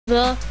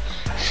brother,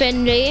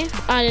 Finley,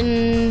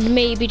 and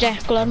maybe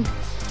Declan.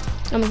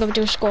 And we're gonna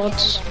do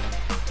squads.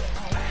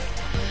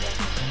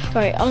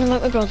 Right, I'll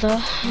invite my brother.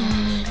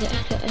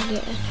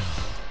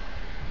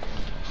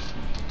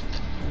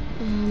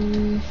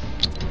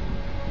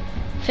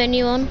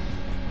 Finley on.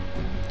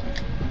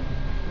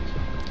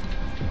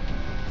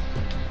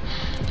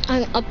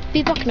 I'll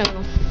be back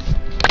now.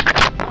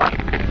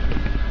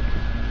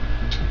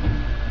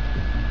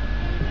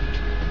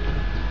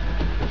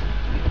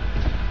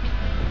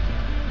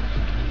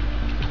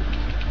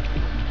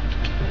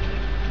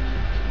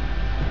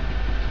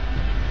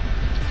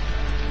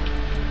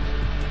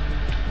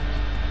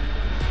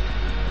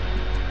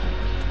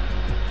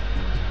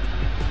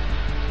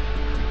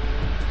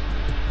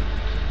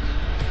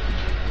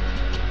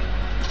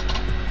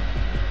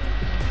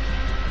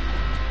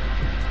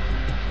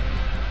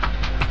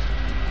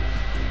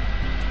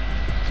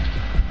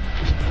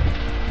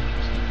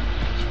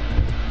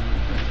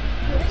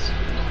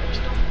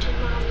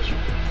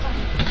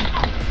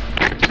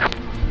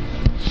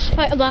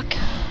 Right, I'm back.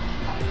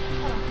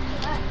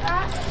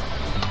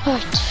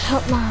 Right,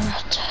 help my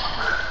rat.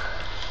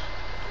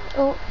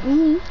 Oh,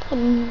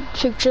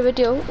 future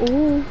video.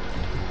 Ooh.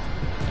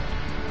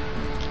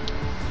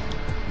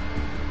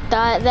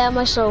 They're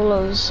my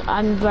solos.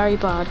 I'm very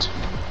bad.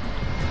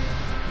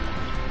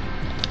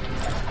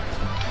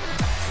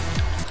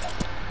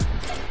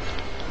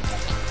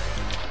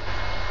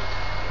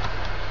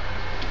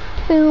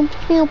 Boom,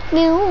 boom,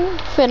 boom.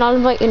 Finn, I'll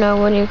invite you now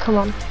when you come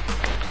on.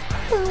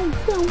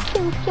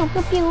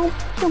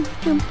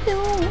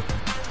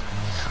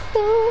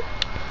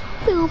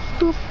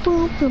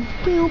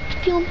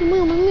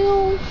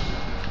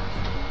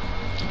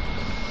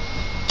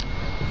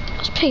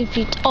 Let's pay for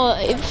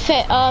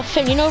it.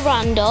 Finn, you know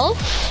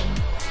Randolph?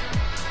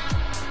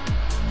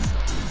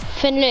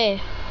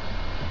 Finley.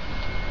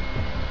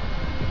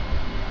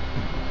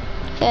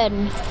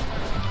 Finn.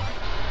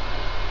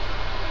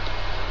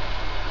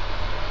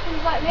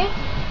 Invite me?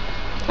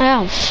 I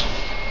have.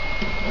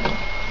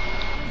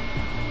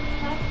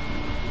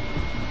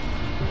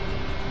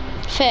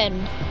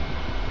 Finn.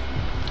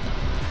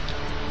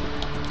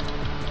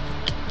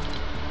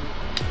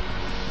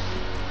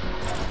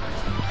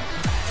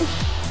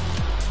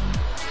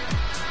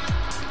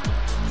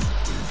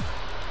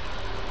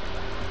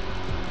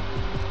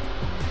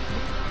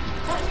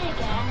 Let me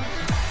again.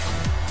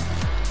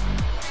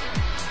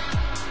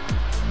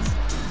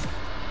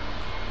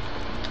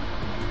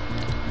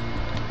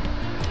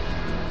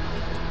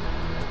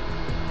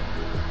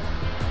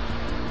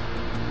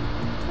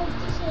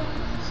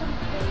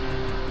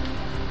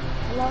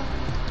 Hello?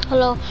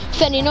 Hello.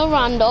 Finn, you know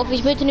Randolph?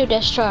 He's made a new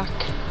diss track.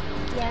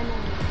 Yeah, I know.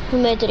 We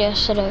made it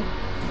yesterday.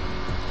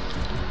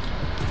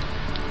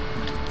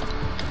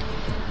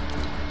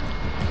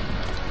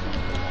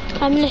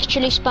 I'm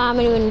literally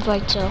spamming you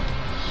invite her.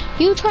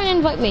 You try and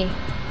invite me.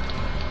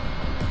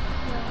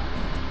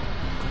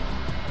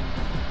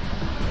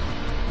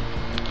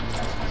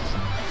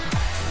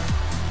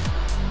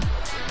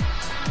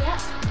 Yeah.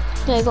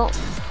 There you go.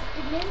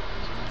 Evening.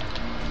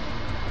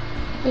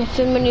 Yeah,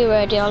 Finn, when you're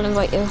ready, I'll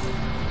invite you.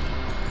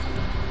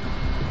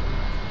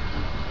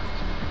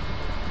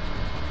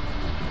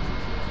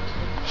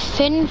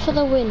 Finn for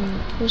the win.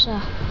 Who's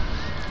that?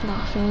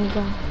 Laughing in the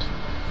ground.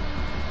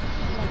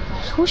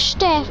 Who's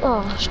Steph?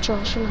 Oh, it's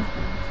Josh, isn't it?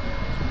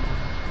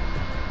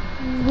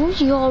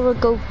 Who's your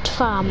goat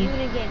fam? You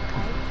in a game,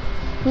 Kai?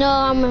 No,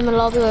 I'm in the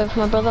lobby with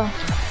my brother.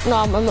 No,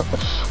 I'm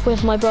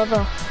with my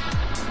brother.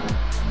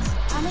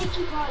 I'll make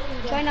you part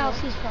in the Join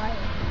Alfie's Friday.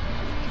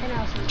 Join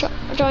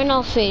Alfie's. Join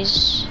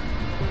Alfie's.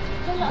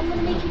 I'm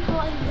gonna make you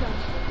part in the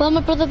Will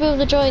my brother be able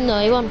to join though?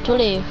 He won't, will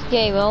he?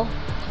 Yeah, he will.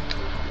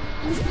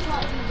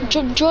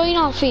 Join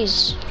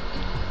Alfie's.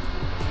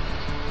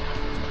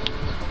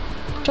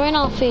 Join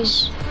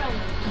Alfie's.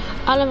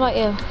 I'll invite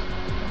you.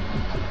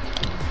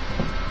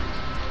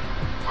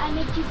 I'll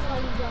make you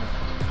part in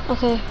the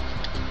Okay.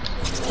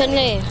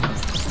 Finley.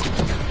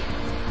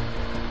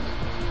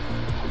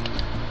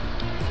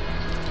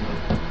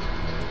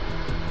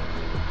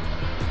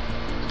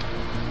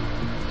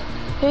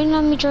 You didn't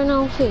let me join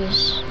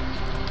Alfie's.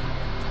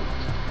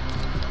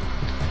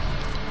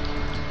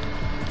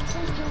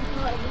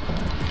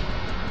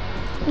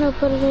 No,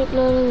 but it ain't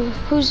letting me.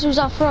 Who's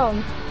that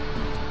from?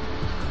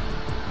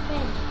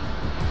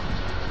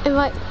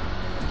 Invite.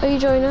 Are you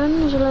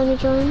joining? Is it letting me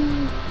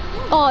join?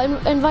 Oh,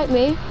 invite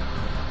me.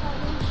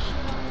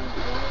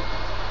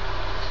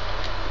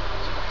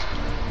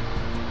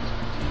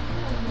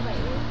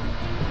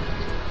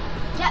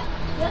 Yeah.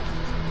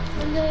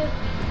 When the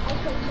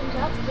icon comes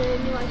up, the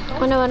new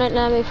icon. I know, I don't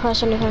let me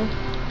press anything.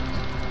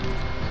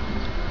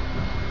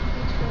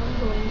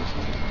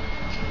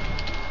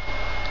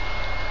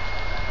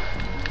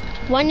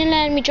 Why didn't you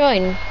let me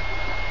join?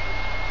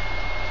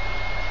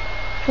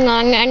 Hang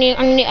on,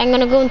 I'm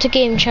gonna go into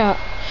game chat.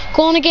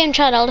 Go on the game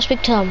chat, I'll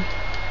speak to him.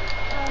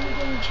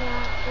 Game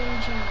chat.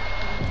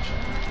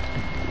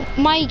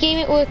 My game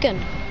ain't working.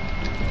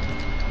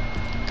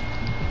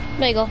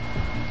 There you go.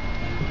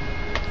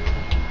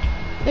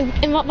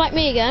 Invite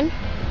me again.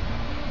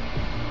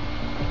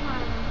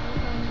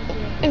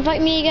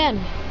 invite me again.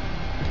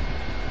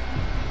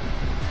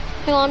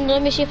 Hang on,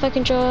 let me see if I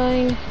can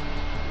join.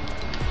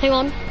 Hang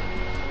on.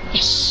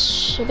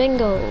 Yes,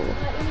 bingo.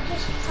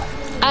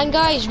 And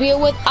guys, we are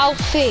with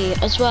Alfie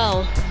as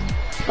well.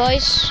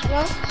 Guys,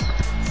 Hello?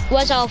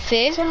 where's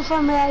Alfie? Turn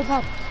from my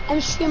iPad.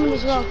 I'm streaming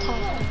as well,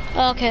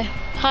 Ty. Okay,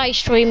 hi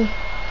stream.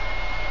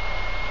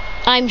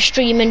 I'm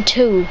streaming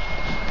too.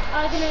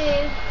 I'm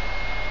gonna...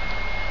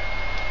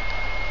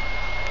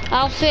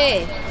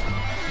 Alfie.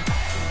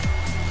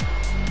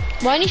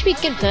 Why aren't you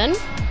speaking, Finn?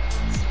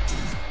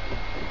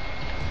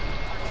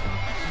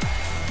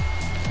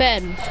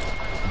 Finn.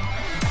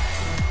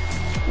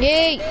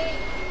 Yay!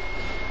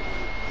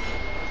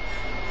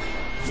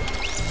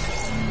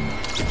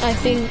 I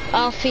think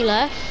Alfie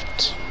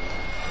left.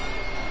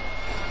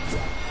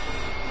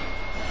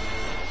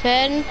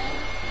 Finn.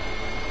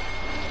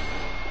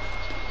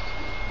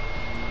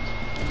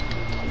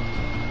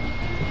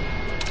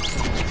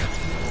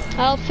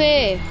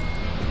 Alfie.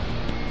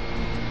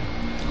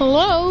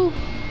 Hello?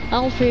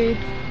 Alfie.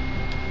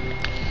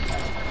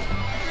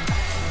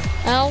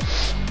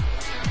 Alf.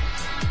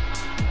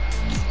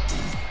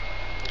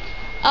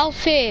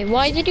 Alfie,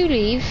 why did you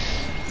leave?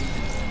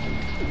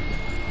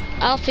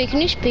 Alfie,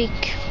 can you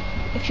speak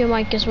if your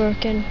mic is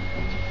working?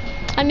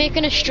 I'm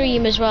making a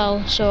stream as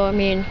well, so I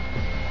mean.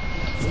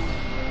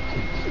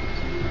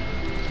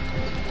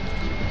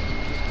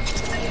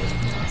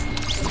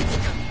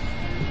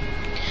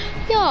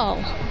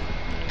 Y'all.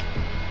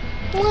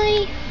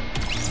 Why?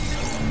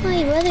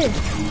 Why, brother?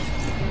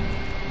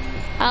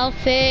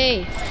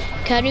 Alfie,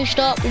 can you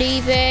stop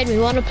leaving? We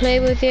want to play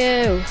with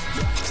you.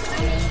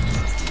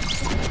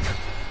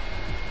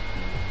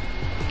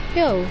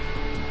 Yo.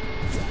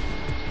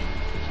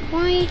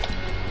 Why?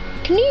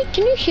 Can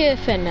you hear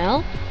Finn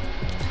now?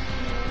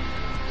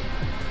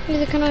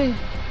 Neither can I.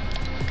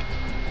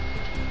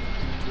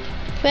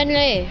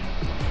 Finley.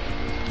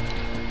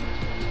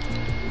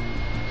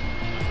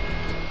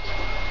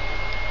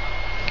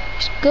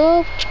 Go,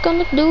 what you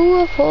gonna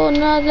do for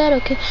another?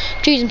 Okay.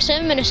 Jeez, I'm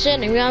 7 minutes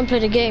in and we haven't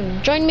played a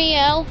game. Join me,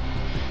 Al.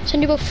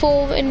 Send you about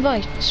 4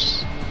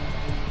 invites.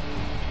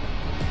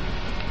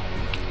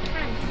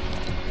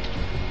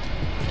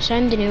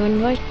 Sending you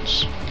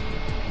invites.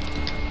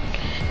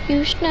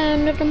 You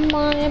stand at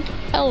my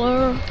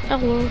Eller.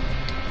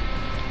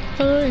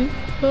 Hey,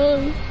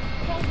 hey.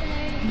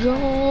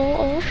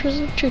 Josh is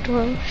a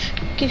tutor.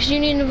 Because you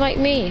need to invite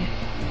me.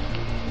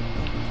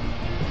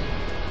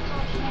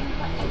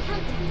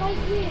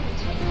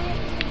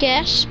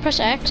 Yes, press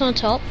X on the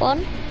top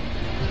one.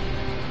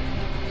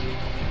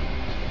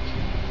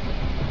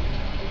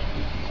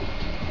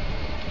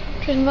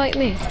 Just invite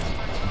me.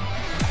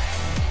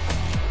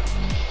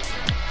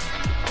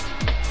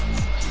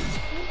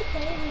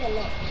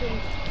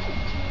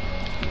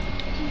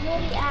 You've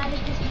already added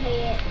this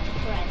player to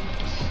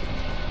friends.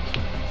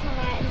 It's not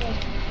right, is it?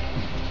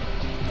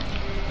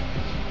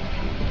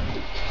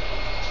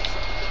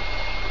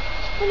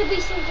 Will it be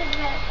something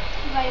that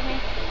invite me?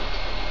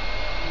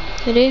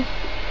 Did he?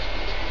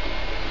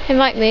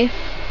 Invite me.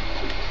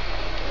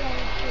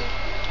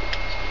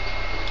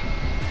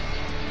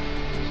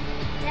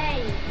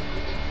 Hey.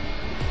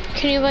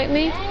 Can you invite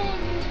me?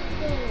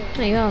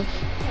 There you have.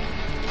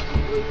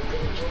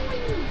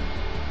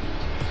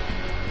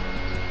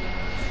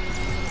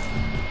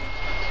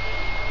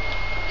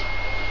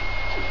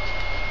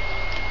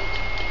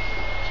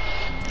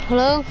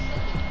 Hello?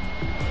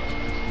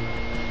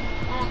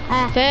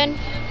 Ben?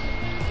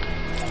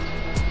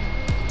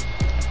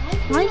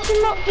 Why is he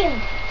not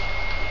good?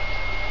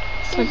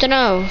 I don't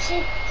know.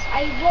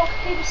 I rock,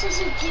 paper,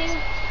 scissors, do.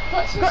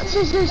 Got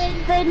scissors,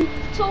 then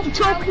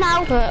talk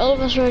now. Right, all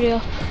of us radio.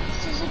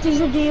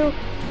 Scissors, do.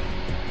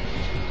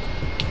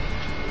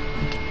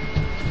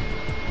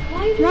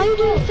 Why are you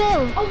doing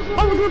film? Oh,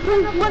 we're going to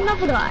play one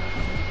another guy.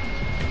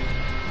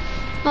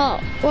 Oh,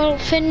 well,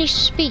 Finny,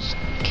 speak.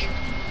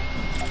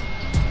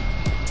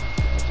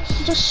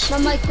 Just my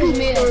mic was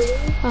muted.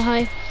 Oh,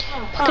 hi.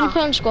 Can you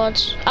put on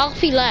squads?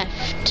 Alfie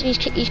left. He's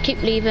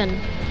keep leaving.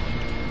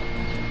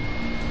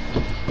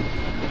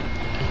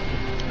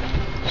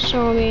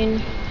 So, I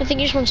mean, I think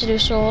he just wants to do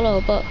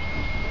solo, but,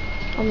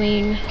 I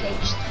mean... Okay,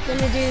 just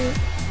gonna do...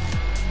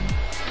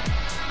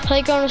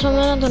 Playground or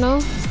something, I don't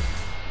know.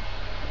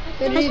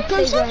 Gonna do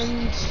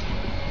playground.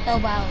 Bill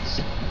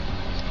battles.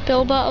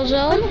 Bill battles,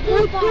 though?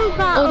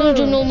 Or don't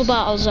do normal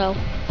battles, though?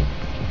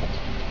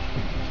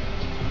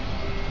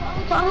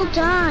 But I'll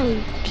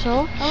die.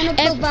 So? I wanna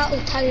build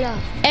battle Tyler.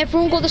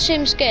 Everyone got the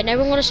same skin.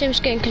 Everyone got the same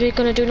skin because we're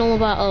gonna do normal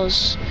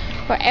battles.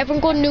 Right,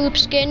 everyone got noob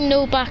skin,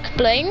 no back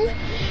bling,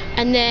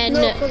 and then.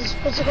 No, because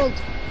what's it called?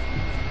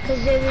 Because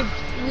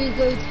we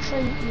go to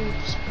Trent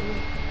noobs.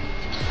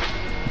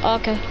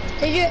 Okay.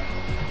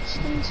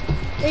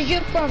 Did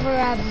your brother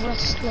have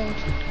rust load?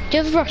 Do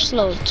you have rust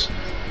load?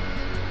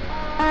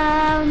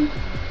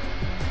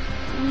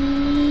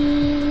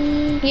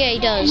 Yeah, he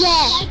does.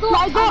 Yeah,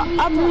 I got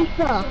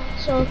Amrita.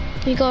 So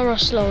we got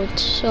rust load.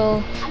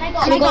 So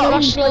we got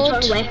rust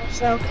load.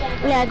 So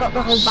yeah, I got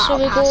the whole battle. So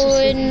we're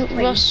going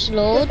rust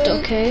load.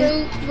 Okay.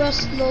 Go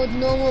rust load,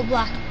 normal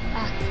black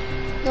Back.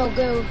 No,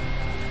 go.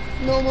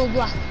 Normal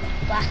black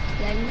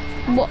bling.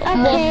 What?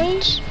 Okay.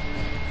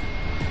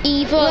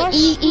 What?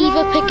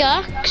 Eva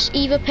pickaxe.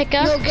 Eva No,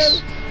 pickaxe.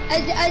 go.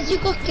 As you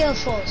got gale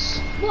force.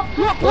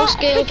 What's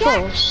gale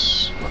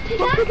force? What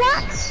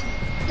pickaxe?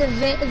 The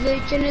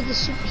virgin of the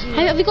superhero.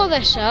 Hey, have you got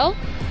this now?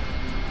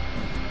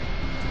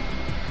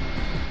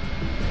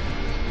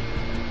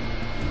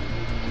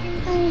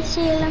 Let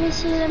me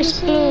see. It's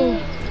blue.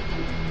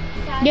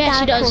 Yes,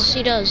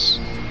 he does.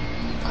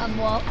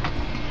 What?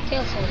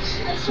 Gale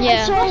force.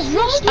 Yeah.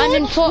 And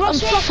then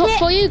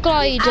for you,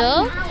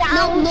 glider.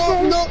 No,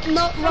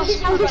 not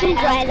rust.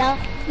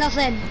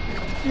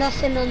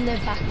 Nothing on the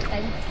back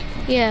thing.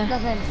 Yeah.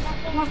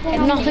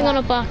 Nothing on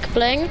a back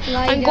bling.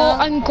 And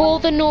go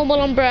the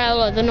normal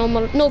umbrella.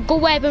 Go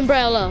web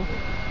umbrella.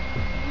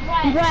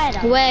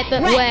 Web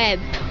umbrella.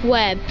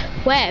 Web.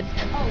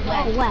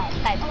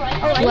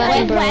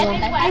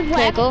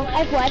 There you go.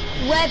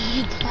 Web,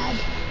 you pleb.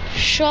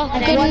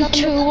 Shotgun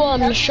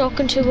 2-1.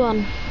 Shotgun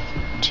 2-1.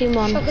 Team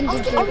 1.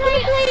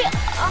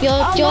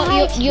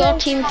 You're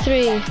team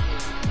 3.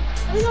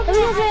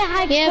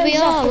 Yeah, we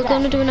are. We're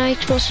gonna do an night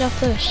cross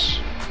after this.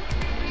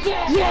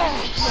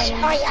 Yes!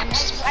 I am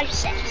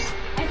spices.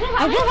 I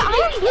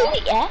haven't played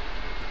it yet.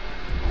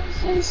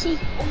 Let me see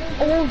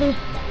all the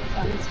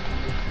ones.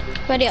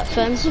 Ready up,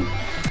 fam.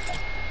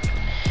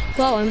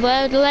 Well, and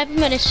we're 11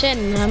 minutes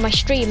in my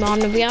stream on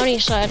the reality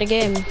side of the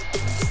game.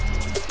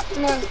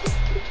 No.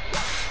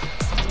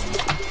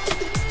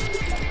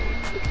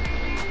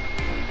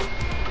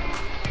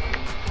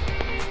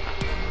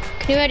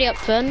 Can you ready up,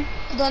 fam?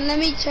 Hold on, let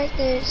me check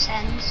the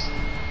sends.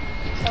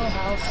 Full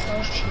health,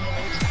 full shield.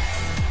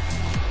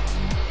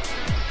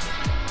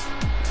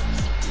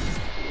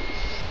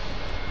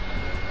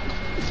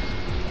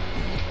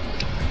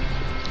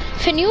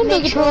 Finn, you on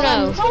Builder Pro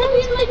now?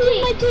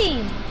 My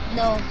team?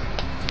 No.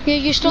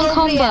 You're still in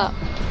combat?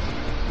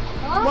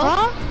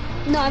 What?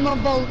 No, I'm on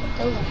Builder.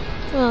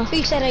 Oh.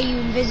 You said, are you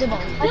invisible?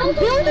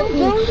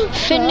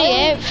 Finley,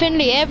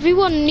 nearly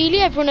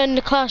everyone in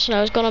the class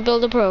now is gonna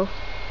Builder Pro.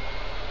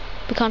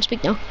 We can't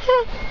speak now.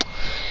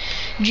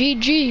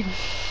 GG.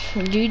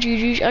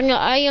 I'm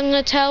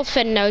gonna tell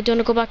Finn now,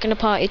 don't go back in the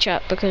party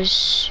chat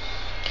because...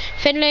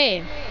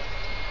 Finley.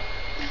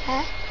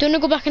 Huh? Don't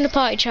go back in the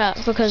party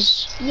chat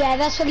because... Yeah,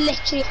 that's what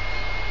literally...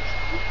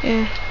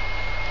 Yeah.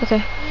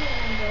 Okay.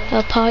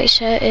 Party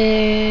set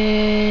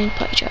in...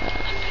 Party chat.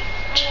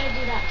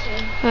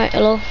 Alright,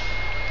 hello.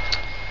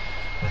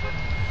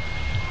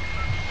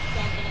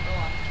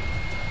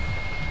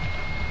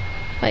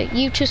 Right,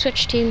 you two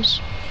switch teams.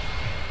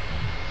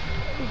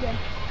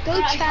 Go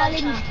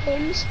challenge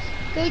games.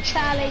 Go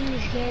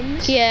challenge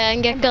games. Yeah,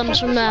 and get guns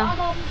from there.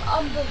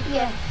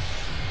 Yeah.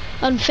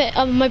 And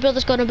my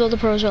brother's gonna build a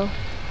pro as well.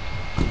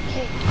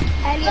 Okay.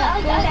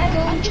 Elliot, go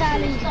and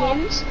challenge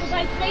games.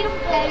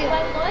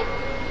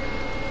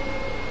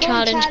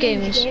 Challenge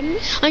games.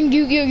 And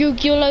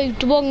you're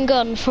allowed one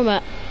gun from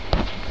it.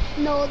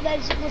 No,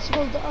 there's what's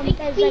called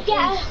there's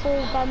like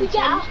 4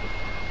 guns.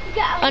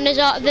 And there's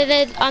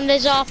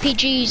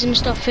RPGs and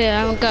stuff here.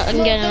 I'm getting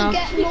no enough.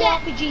 No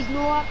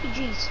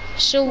RPGs.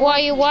 So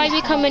why are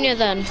we coming here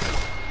then?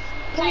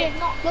 Come here.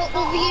 No,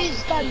 over here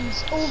is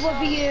guns. Over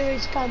here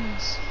is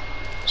guns.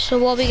 So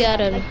what are we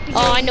getting?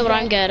 Oh, I know what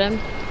I'm getting.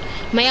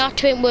 My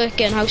R2 ain't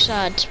working. How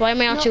sad. Why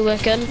my R2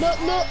 working? No,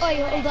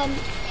 hold on.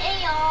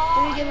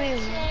 Let me get my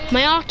own.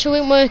 My R2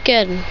 ain't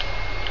working.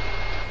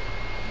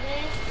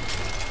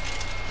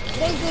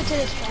 Don't go to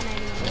this one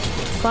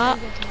anymore. Bap,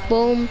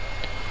 boom,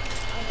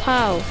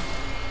 pow.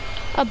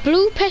 A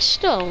blue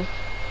pistol.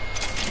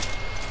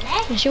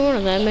 I see one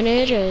of them in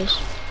ages.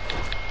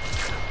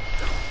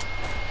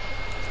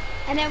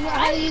 And then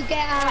how you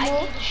get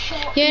ammo?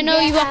 Yeah, no,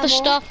 you have to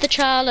stop the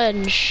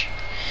challenge.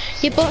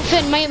 Yeah, but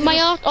Finn, my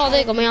R, oh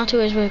there you go, my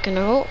R2 is working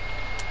now.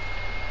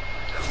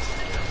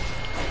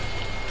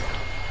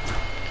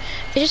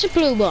 Is this a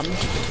blue one?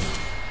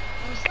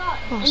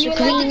 Oh, it's a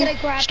green.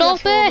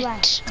 Stop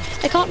it!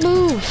 I can't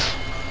move.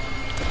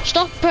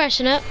 Stop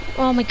pressing it.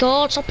 Oh my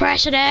god, stop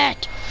pressing it.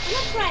 I'm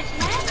not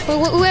pressing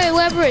it.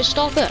 Wherever it is,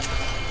 stop it.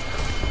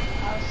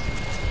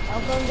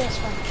 I'll go on this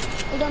one.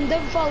 Hold on,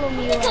 don't follow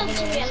me.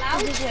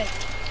 This way.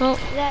 Oh.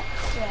 That's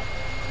right.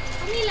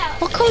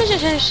 What colour is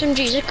this SMG?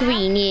 Is it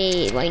green?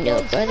 Yeah, why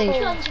not? I think.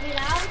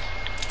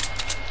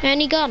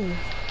 Any gun?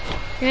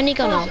 Any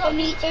gun?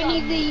 Only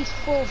these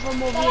 4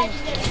 from over here.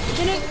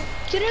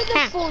 Do you know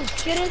the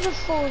falls? Do you know the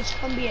falls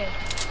from here?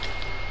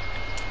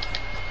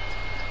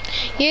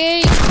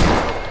 Yeah.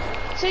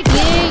 So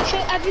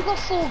have you got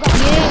 4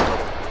 guns? Yeah.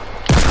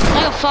 I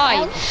got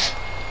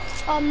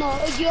 5. Oh no,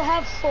 you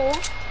have 4,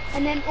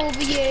 and then over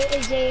here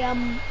is a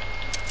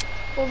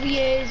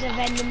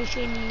vending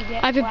machine. You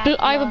get. I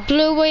have a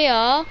blue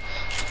AR,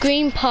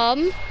 green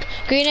pump,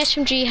 green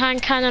SMG,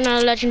 hand cannon,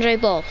 and a legendary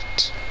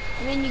bolt.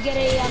 And then you get a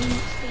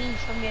thing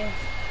from here.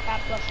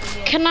 From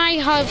here. Can I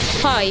have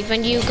 5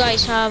 and you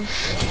guys have?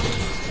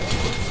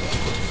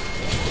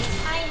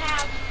 I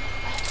have.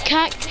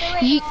 Can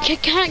you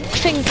have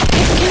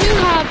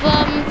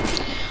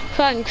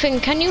Frank?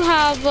 Can you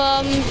have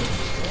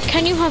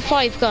can you have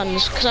 5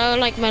 guns? Because I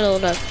like my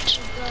loadout.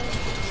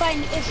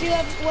 Fine, if you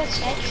have what's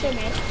that, show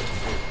me.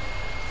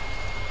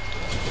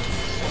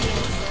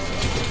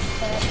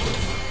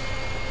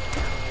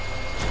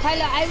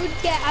 Tyler, I would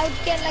get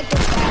like a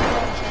ground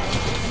launcher. I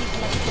need to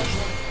like push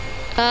it.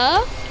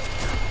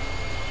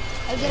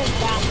 I'll get a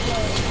ground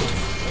launcher.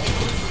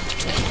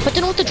 But I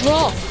don't know what to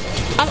draw.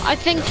 I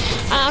think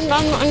I'm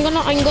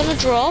gonna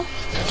draw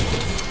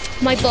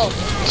my bolt.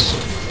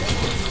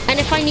 And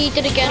if I need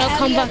it again, I'll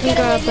come back and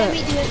grab Let me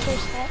it. do it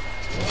first.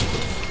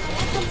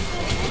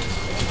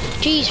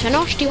 Jeez,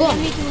 Finosh, do you want?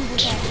 Let me do it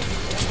first.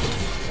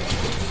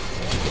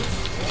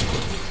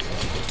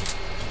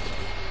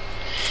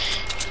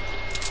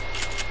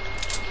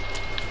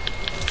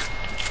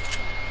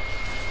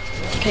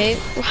 Okay,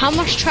 how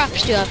much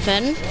traps do you have,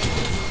 Finn?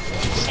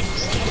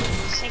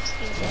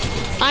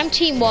 60. I'm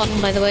team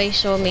 1, by the way,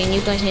 so I mean,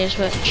 you guys need to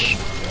switch.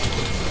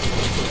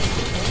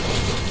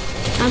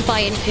 I'm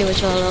buying for you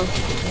as well, though.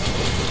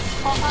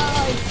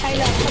 Oh,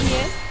 Tyler, come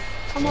here.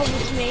 Come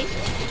over to me.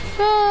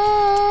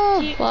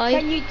 Oh, why?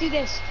 Can you do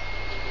this?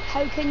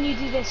 How can you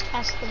do this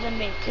faster than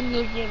me? Can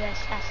you do this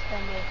faster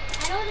than me?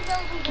 I know the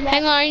building.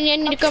 Hang on, I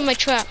need to grab my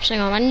traps. Hang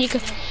on, I need to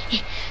go.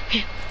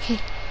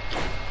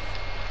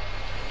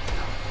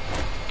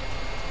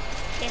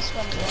 This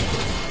one.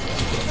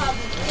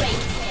 Probably great here.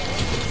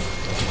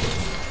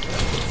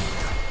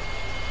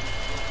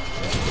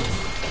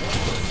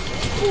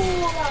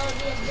 Ooh, that would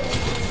be a good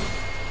one.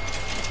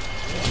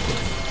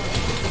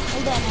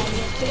 Hold on,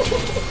 Elliot.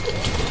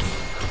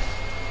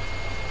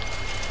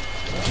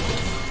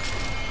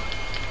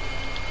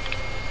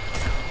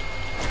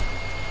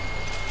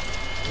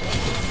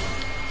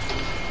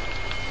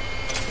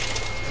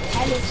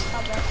 Elliot,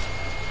 stop it.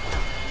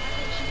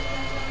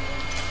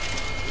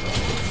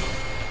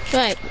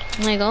 Right,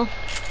 there you go.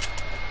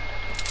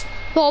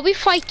 Well, are we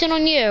fighting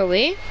on you, are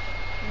we?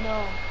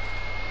 No.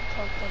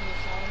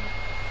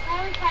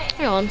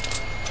 Hang on.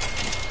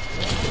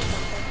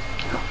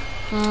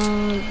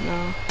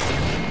 No.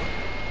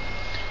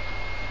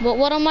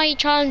 What am I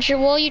challenging?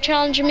 What are you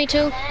challenging me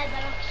to?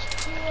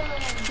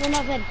 No,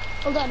 nothing.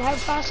 Hold on, how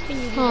fast can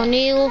you do Oh, that?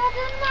 Neil.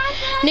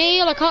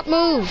 Neil, I can't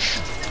move.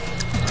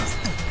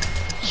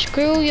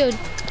 Screw your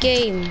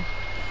game.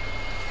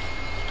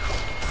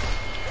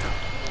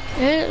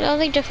 Are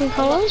they different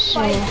colors?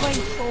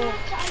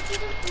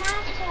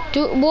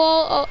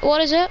 5.4.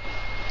 What is it?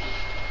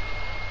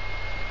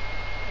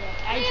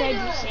 I tried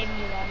to save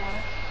you that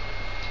now.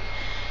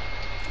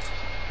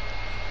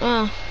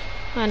 Oh,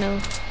 I know.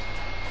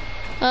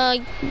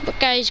 But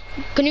guys,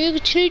 can you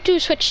do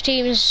switch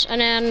teams and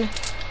then Okay,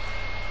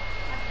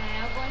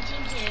 I'll go on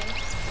team 2.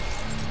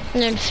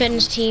 and then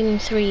Finn's team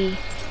 3.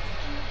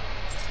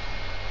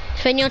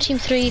 Finn, your team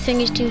 3,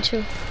 thing is team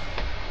 2.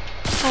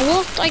 Oh,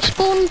 what? I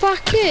spawned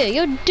back here.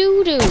 You're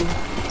doo-doo. 2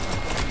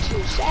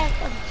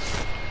 seconds.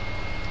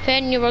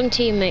 Finn, you're wrong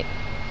team, mate.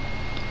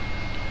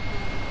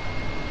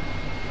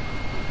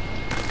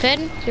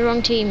 Finn, you're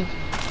wrong team.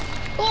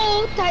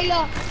 Oh,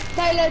 Tyler,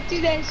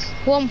 do this.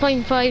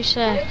 1.5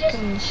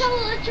 seconds.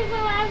 Tell each other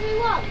whatever we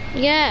want.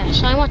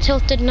 Yes, I'm at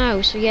tilted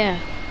now, so yeah.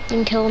 You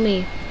can kill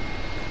me.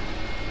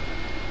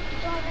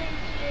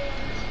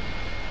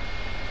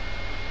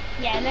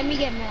 Yeah, let me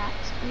get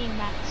mats. I need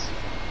mats.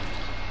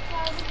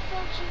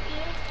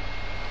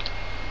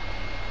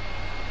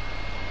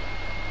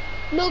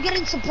 No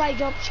getting supply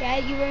drops, yeah?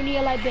 You're only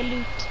allowed the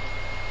loot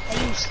that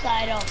you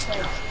started off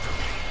with.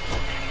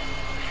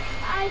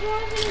 I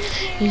don't have any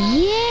material.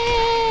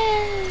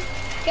 Yeah.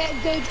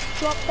 Go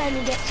drop down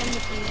and get some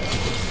material.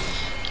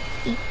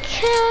 You're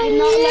You're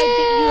not allowed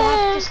to, you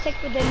have to stick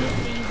with the loot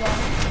that you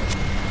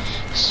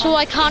got. So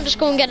I can't just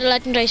go and get a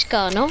legendary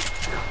scar, no?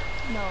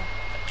 No.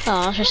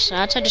 Oh, that's just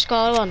sad. I just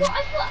got one. I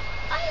thought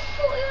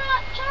you were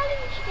at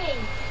challenge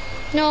game.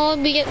 No,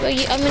 I'm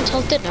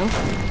insulted now.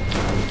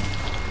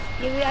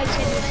 Yeah, I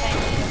said the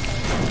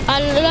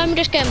same. Let me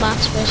just get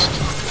mats first.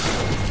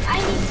 I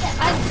need to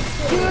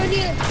You're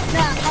only,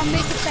 I'll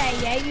make it fair,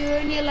 yeah? You're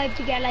only allowed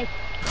to get like,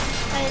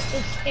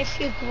 if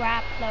your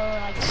grappler or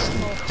like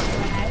smokes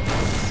run out,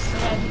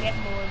 you're allowed to get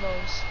more of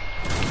those.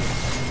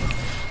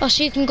 Oh,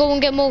 so you can go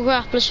and get more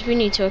grapplers if you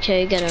need to.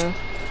 Okay, get her.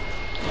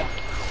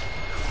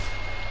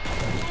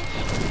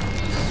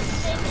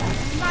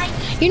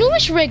 You know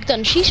Miss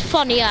Rigdon? She's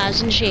funny as,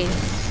 isn't she?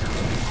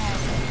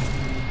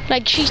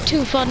 Like, she's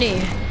too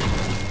funny.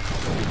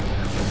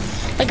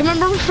 Like, I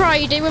remember on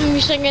Friday when we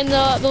were singing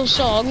those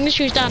songs,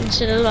 she was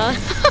dancing a lot.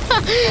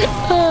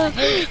 Oh,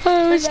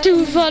 it's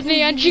too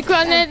funny. And she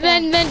grabbed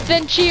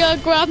then she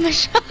grabbed my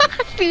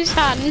whose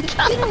hand. You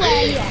know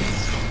where he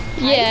is?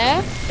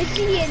 Yeah. Is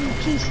he in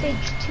Key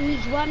Stage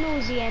 2's one or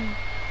is he in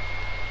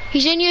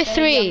He's in year the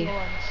 3. younger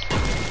ones?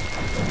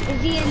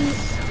 Is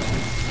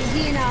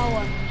he in our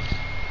one?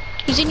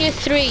 He's in year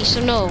 3, so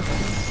no.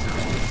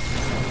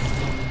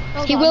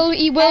 Hold He on. will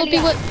be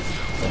Elliot, with.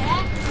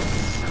 Yeah.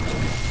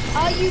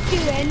 Are you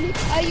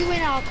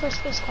in our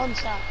Christmas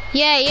concert?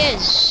 Yeah, he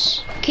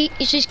is.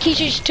 It's his Key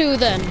Stage 2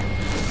 then.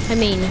 I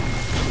mean.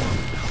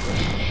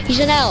 He's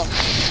an elf.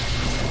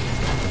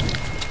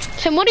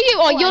 Finn, what are you?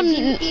 Oh, you're...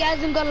 He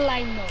hasn't got a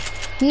line though.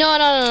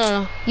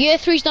 No. Year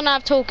 3s don't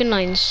have token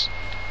lines.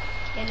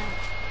 You know.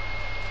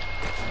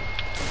 I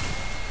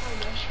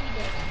wish we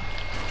did.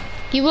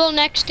 You will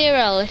next year,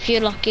 El, if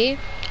you're lucky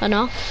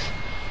enough.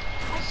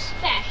 A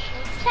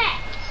special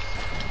text.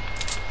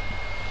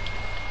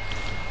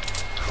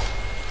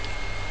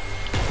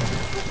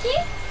 See?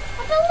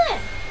 I built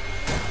it.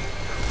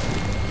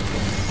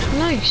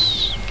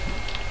 Nice.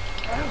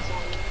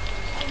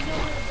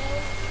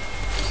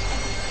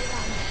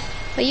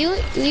 Are you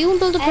won't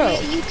build a pro?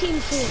 You team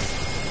 2.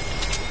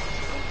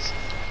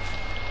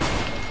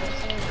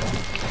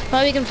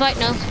 Well, we can fight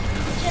now.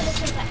 Chill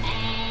us for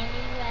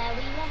anywhere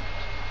we want.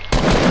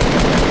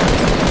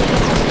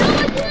 No,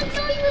 I didn't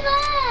know you were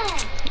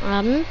there. I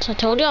haven't. I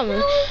told you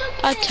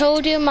I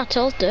told you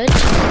Matilda did.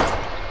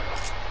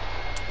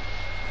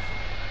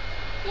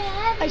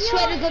 Yeah, I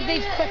swear to God,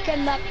 they've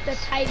quickened up the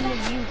time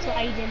of you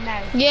gliding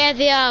now. Yeah,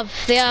 they have,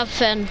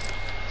 Finn.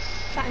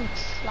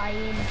 Thanks,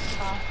 flying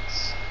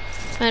shots.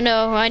 I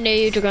knew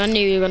you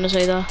were gonna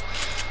say that.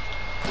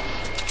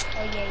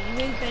 Oh yeah, you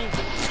ain't gonna...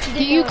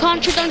 You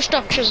can't shoot down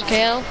structures,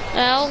 okay, El?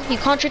 You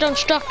can't shoot down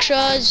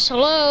structures.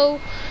 Hello?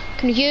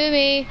 Can you hear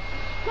me?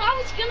 I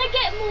was gonna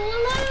get more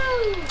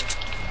loot.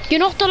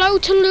 You're not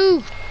allowed to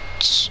loot.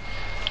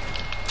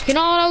 You're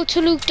not allowed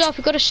to loot up.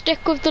 You've got to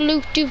stick with the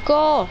loot you've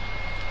got.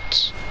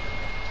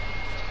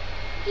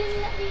 You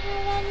didn't let me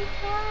have any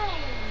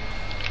time.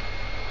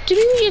 Do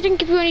you mean you didn't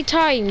give you any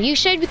time? You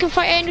said we can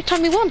fight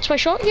anytime we want, so I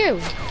shot you.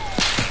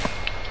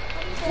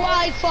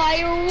 Why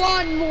fire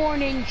one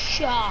morning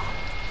shot?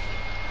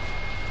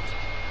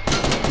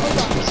 Hold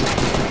on a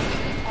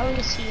second. I want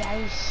to see how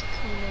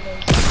cool it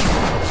is.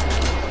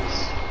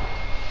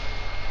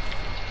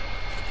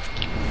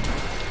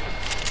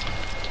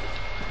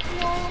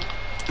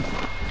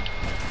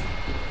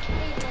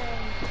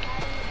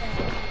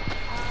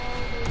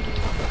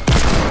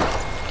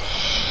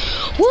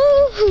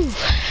 Woohoo!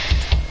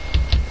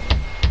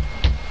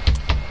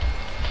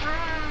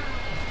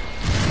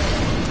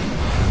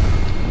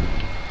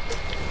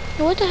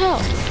 What the hell?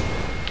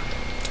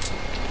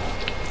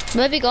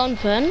 Where have you gone,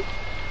 Finn?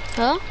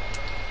 Huh?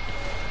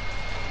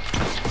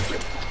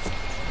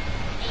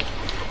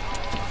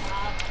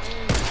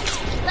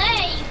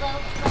 There you go.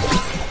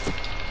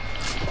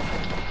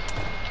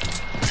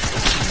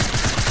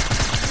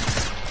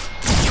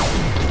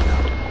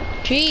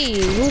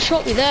 Gee, who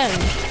shot me then?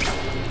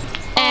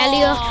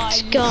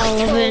 Elliot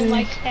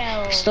Galvin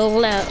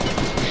stole it.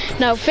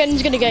 Now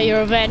Finn's gonna get your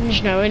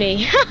revenge now, isn't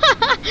he?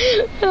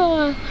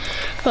 Oh,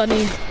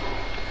 funny.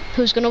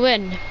 Who's gonna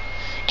win?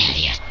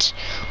 Elliot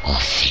or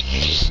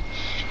Finley?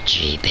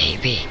 Gee,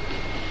 baby.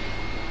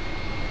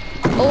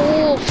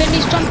 Oh,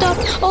 Finley's jumped up.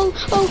 Oh,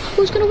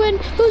 who's gonna win?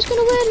 Who's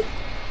gonna win?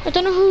 I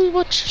don't know who.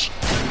 What?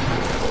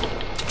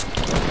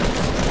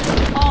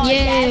 Oh Yay.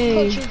 yeah, of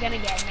course you're gonna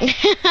get me.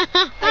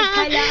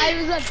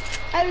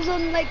 I was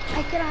on like,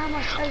 I could have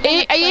much.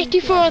 I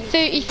 84 or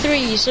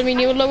 33s. I mean,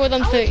 you were lower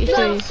than 33.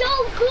 That's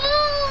so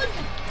good.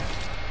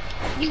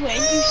 You win.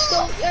 You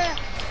stole.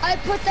 I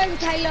put down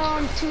Tyler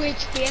on 2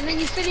 HP and then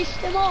you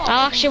finished them off.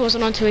 I actually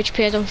wasn't on 2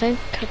 HP. I don't think.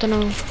 I don't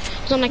know. I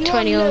was on like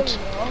 20 odd.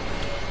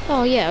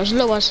 Oh yeah, I was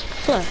low as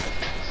flip.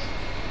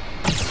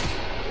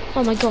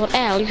 Oh my God,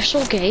 Elle, you're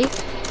so gay.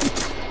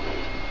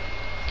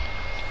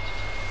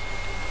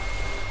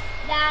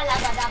 La la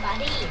ba da ba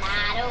dee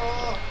la do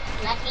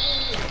la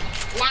ti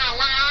la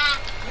la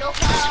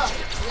loco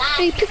la.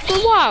 Hey, you picked a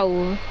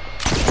wow.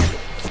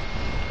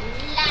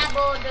 La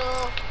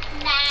bodo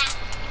na.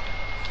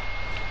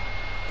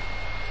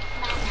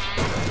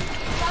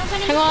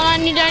 Hang on, I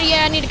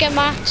need to get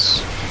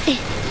mats.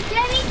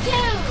 Jerry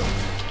too.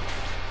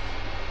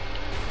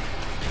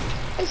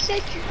 I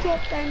said you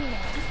dropped down there.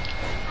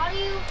 How do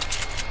you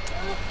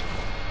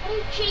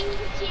change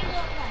the team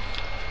up there?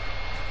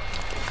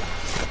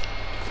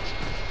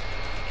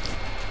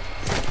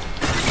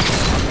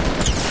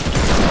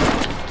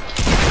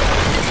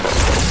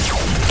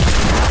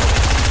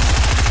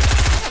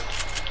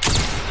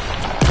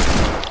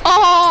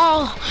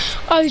 Oh,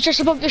 I was just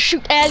about to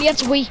shoot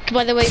Elliot's weak,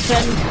 by the way,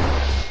 Finn.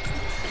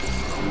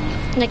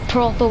 Like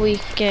proper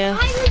weak, yeah.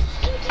 I was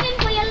shooting him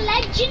by a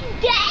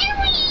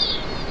legendary.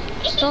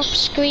 Stop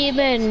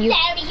screaming, you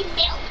Dairy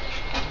milk.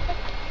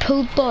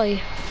 poop boy.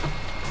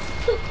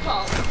 Poop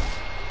ball.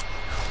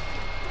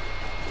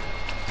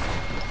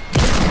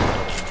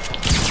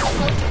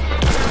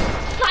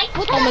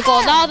 Oh my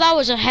God, that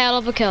was a hell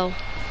of a kill.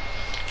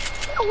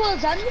 Well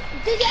done.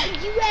 Did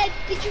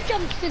you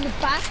jump in the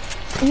back?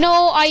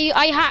 No, I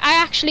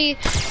actually,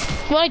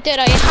 what I did,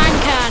 I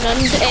hand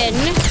cannoned in.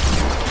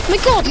 Oh my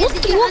God,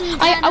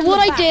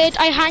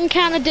 I hand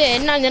cannoned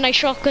in and then I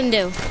shotgunned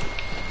you.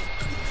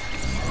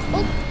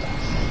 Oh,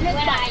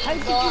 how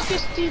did you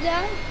just do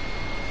that?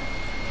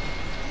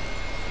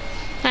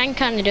 Hand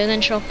cannoned you,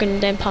 then shotgunned,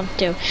 then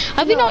pumped you.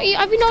 Have we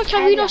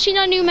not seen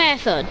our new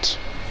method?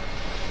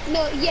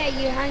 No, yeah,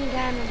 you hand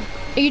cannon.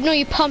 You know,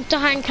 you pumped a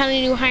hand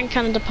cannon, you hand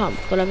cannon to pump,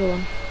 whatever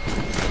one.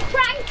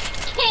 Frank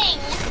King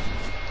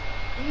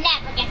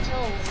never gets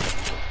old.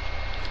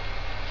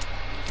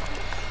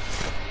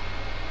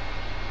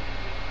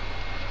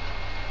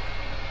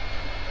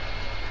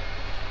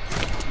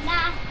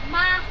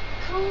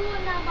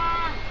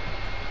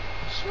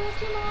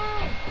 What am I?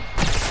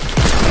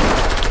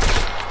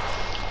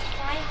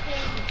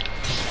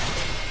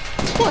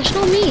 Oh, it's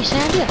not me, it's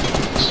Elliot.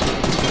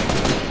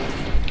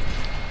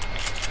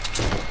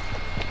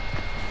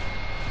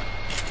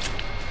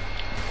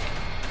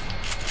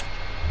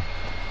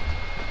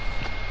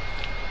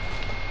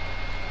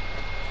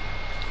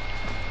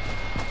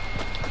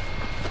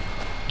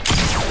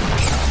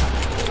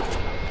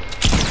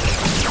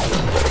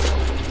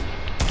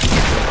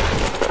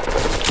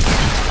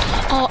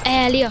 Oh,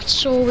 Elliot's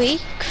so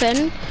weak,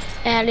 Finn.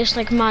 Elliot's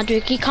like mad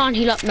weak. He can't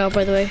heal up now,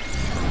 by the way.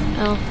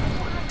 Oh.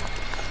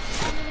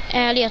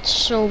 Elliot's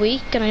so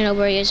weak, and I know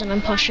where he is, and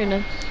I'm pushing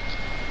him.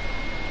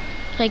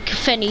 Like,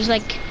 Finn, he's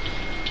like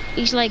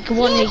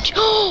 1 H.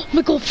 Oh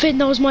my god, Finn,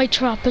 that was my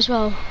trap as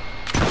well.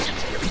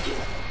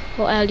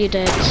 Oh, Elliot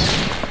did.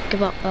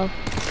 Give up, though.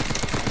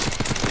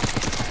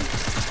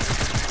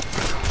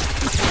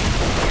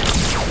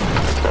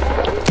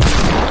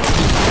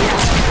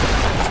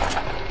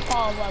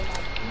 Oh, well done.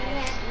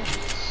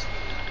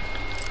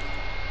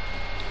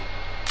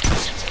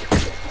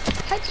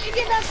 How did you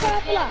get that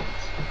purple up?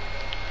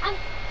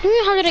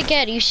 How did I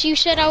get it? You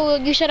said I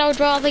would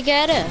rather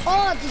get it.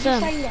 Oh, did you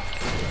find it?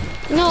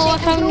 No, See, I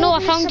found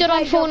it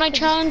on supply Fortnite doctors.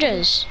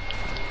 challenges.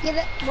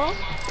 Yeah, what?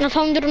 I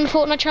found it on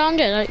Fortnite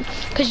challenges.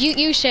 Because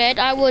you said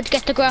I would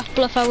get the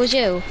grapple if I was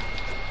you.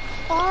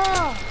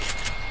 Oh.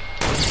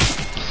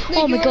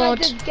 No, Oh my you were god.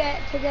 allowed to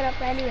get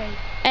up anyway.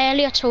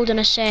 Elliot's holding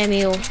a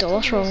semi-auto.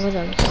 What's wrong with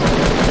him? Oh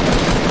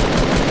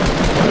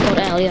my god,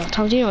 Elliot.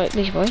 How do you know it,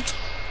 please, boy?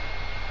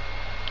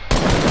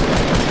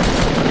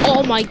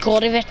 Oh my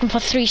god, I've hit him for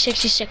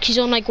 366. He's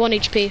on like 1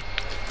 HP.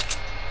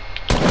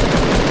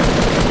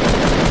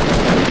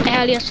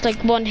 Elliot's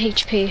like 1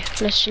 HP,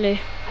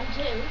 literally. I'm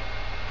 2.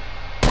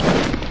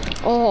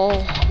 Oh. I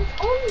was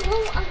on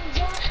low and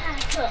your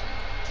haircut.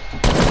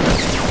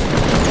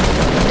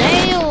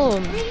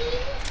 Damn.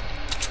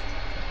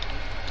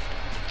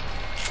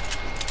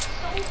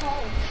 So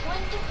cold.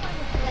 Trying to find a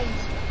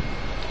place.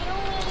 You know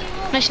where we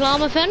were? Nice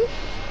llama, Finn.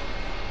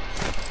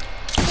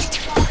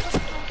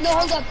 No,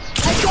 hold on.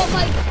 I got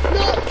my...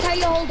 No,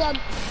 Taylor, hold on.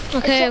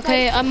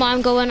 Okay,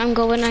 I'm going. I am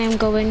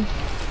going.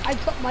 I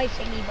put my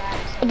thingy back.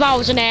 So. That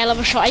was an hell of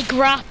a shot. I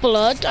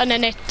grappled and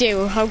then it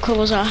do. How cool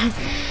was that?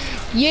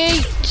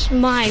 Yeet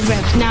my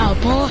rev now,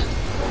 boy.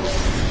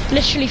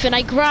 Literally, Finn,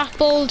 I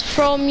grappled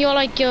from your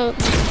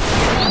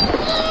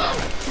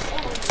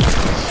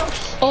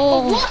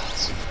Oh. What?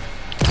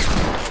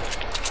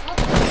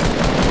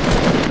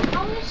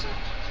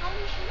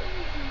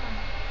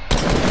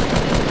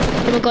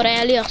 Oh my god,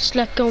 Elliot's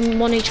like on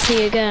 1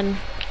 HP again.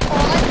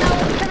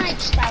 Oh, can I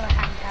just have a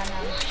hand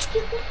cannon?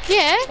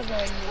 Yeah,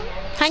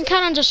 hand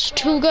cannons are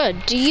too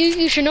good.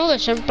 You should know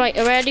this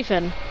already,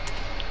 Finn.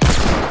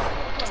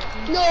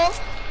 No,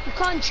 you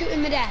can't shoot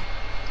him in there.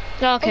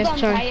 Oh, okay, Hold on,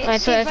 sorry. Ty, I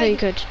see if thought you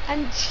could.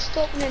 I'm just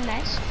opening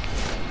this. See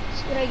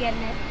what I get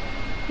in it.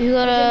 You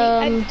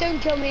gotta. Don't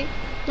kill me.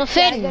 No,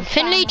 Finn.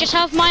 Finley, just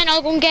have mine.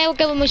 I'll go and get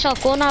one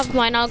myself. Go and have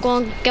mine. I'll go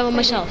and get one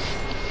myself.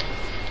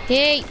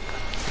 Yay.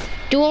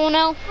 Do you want one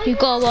now? You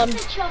got one.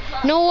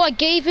 No, I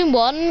gave him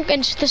one,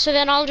 and so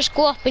then I'll just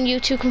go up and you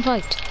two can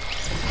fight.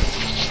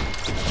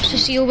 So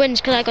see who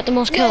wins because I got the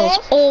most kills.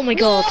 Oh my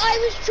god. No, I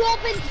was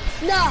dropping.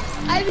 No,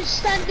 I was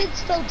standing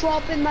still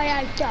dropping my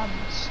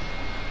items.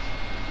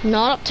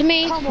 Not up to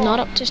me. Come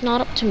on. It's not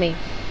up to me.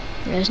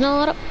 It's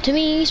not up to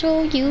me,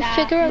 so you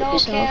figure out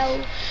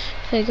yourself.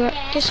 Figure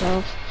out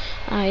yourself.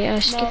 I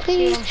ask you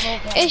please.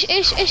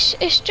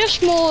 It's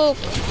just more.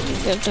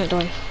 Don't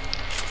die.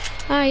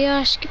 I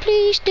ask you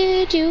please,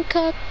 did you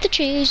cut the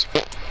cheese?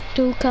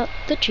 To cut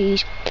the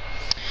cheese. I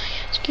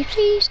ask you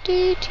please,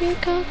 did you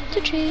cut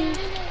the cheese?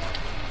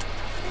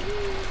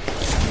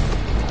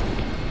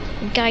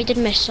 Guided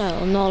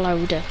missile, not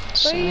allowed. Where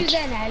are you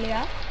then,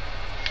 Elliot?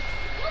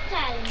 Not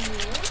telling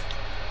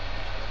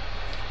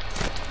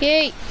you.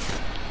 Yay!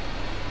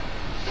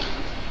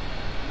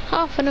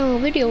 Half an hour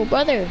video,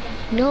 brother.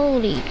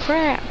 Holy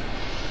crap.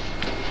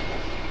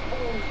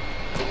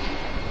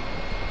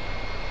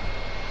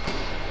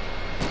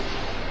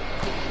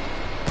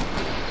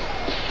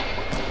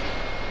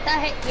 That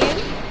hit you?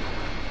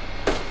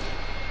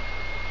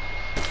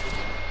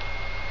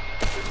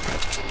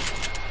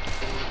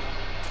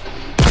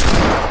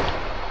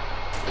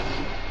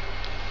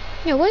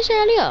 Yeah, where's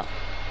Elliot?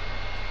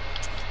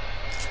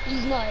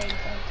 He's not in.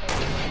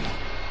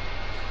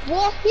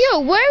 What? Yo,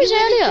 where's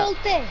Elliot?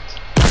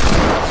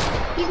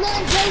 He's not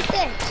in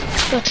tilted.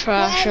 You're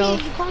trash, Well, yo.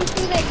 Elliot, you can't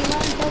do that. You're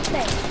not in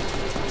tilted.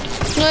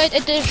 No,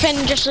 it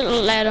didn't just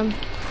let him.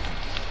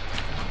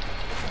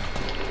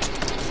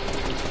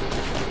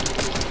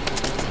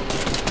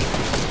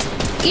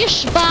 You're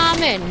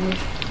spamming.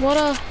 What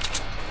a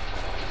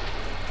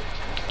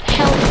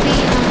healthy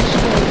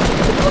asshole.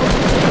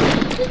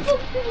 You're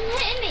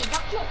hitting me.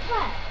 That's not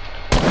fair.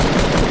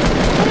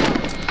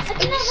 I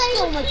didn't have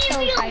So much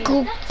tilted.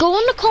 Go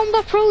on the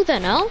Combat Pro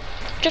then, Al.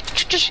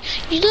 Just,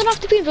 you don't have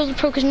to be in Builder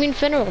Pro because me and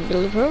Finn are on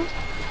Builder Pro.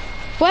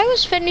 Where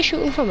was Finley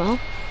shooting from, Al?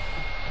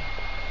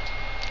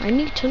 I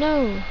need to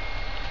know.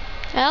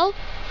 Al?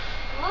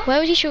 What? What? Where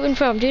was he shooting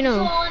from? Do you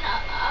know?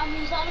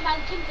 He's on a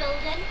mountain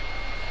building.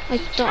 I You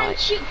can't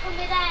shoot from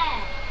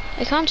midair.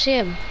 I can't see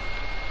him.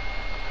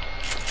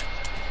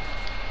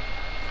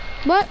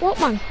 What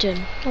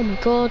mountain? Oh my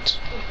god.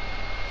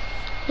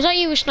 Was that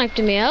you who sniped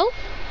me out?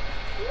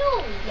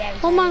 No. Yeah,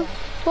 What mount?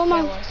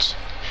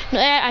 No,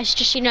 I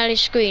just seen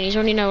Ellie's screen. He's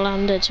only now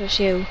landed, so it's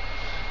you.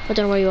 I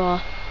don't know where you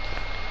are.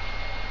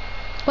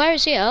 Where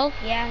is he, El?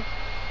 Yeah.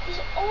 He's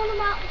on a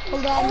mountain.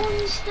 Hold on.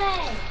 On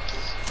stairs.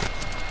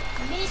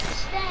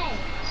 Mid-stairs.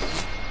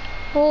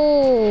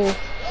 Oh.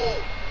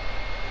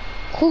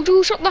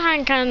 Who shot the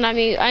hand cannon at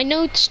me? I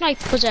know the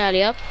sniper was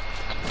earlier.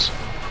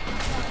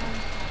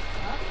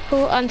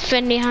 Who and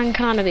Finley hand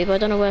cannon at me, but I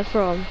don't know where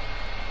from.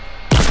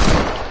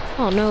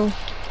 Oh no.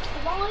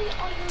 Why are you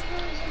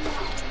losing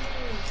that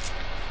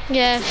on me?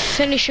 Yeah,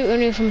 Finley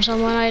shooting you from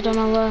somewhere, I don't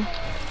know where.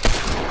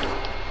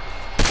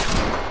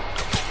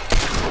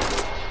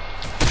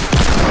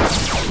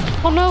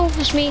 Oh no,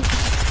 it's me.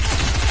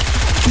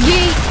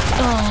 Yeet!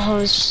 Oh,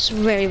 it's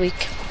very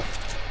weak.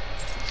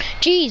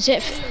 Jeez,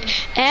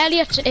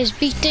 Elliot is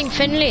beating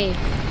Finley.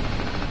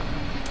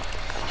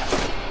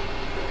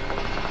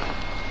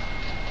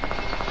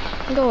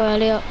 Go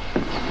Elliot.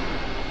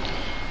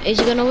 Is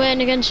he gonna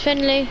win against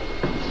Finley?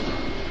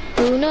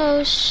 Who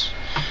knows?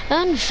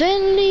 And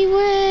Finley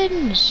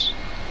wins!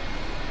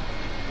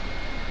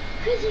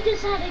 Because he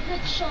just had a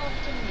good shot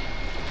in me.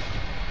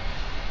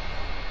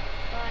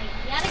 Right,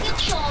 he had a good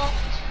shot.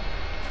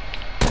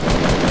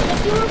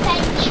 If you're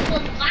revengeful,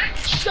 that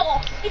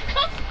shot.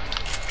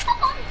 Come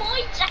on,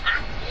 boy,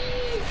 Jack.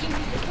 Give me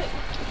the quick.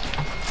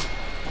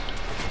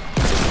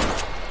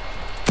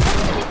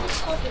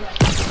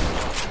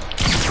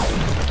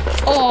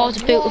 Oh,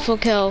 it's a beautiful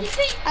kill.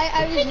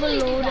 I was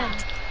reloading.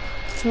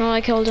 No,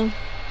 I killed him.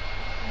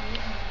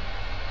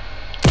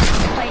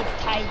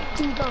 I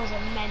think those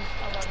are meant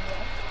for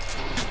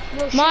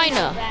them.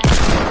 Minor.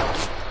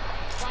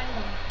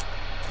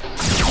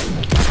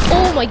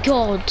 Oh my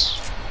god.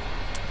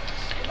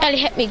 Ellie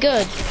hit me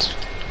good.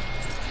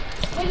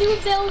 When you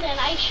were building,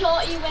 I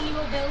shot you when you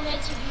were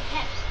building, so you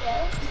kept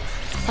still.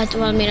 I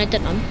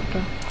didn't.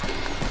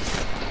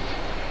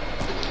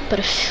 But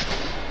if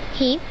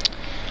he...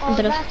 Oh,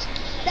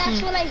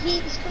 that's what I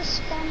hate, is for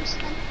spam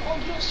sniper. Oh,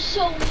 you're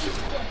so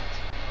heated.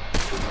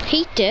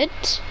 He did?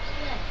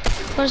 Yeah.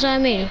 What does that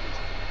mean?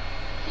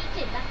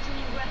 Heated, that's a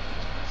new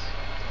reference.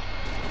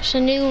 It's a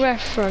new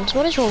reference.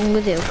 What is wrong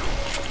with you?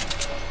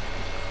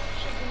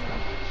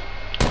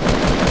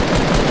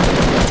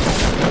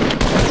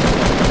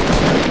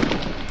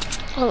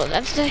 Oh,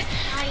 that's the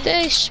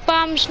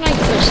spam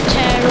sniper's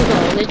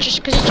terrible. It's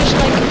just because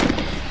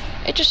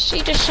he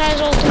just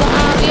says ultimate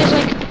army is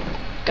like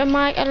a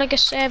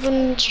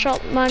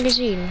 7-shot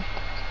magazine.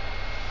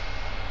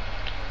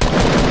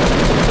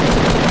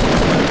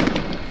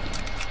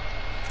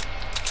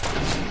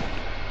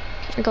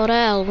 I got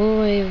L, where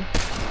are you?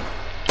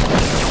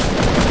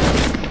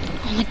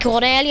 Oh my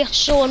god, Elliot's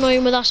so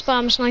annoying with that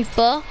spam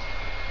sniper.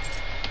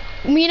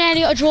 Me and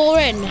Elliot are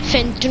drawing.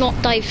 Finn, do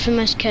not die from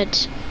this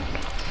kid.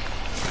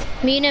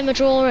 Me and him are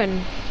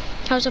drawing.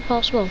 How's it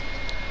possible?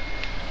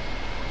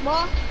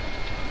 What?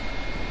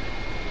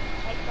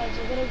 Like, guys,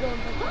 you're gonna go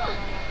and pick my mama.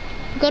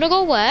 Gotta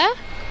go where?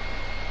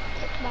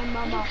 Pick my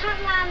mama. You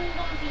can't land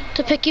on people.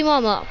 To pick your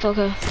mum up,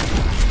 okay. Yeah,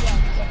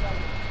 'cause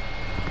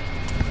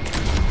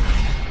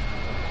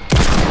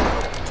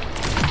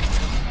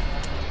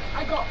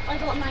I got it. I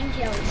got 9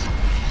 kills.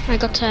 I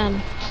got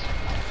 10.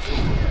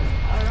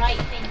 Alright,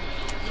 Finley.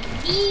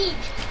 You need.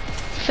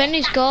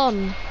 Finley's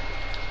gone.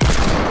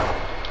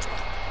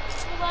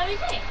 Where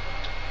is it?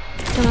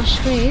 Don't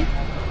ask me.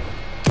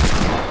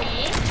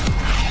 Okay.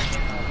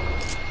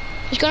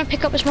 He's gonna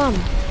pick up his mum.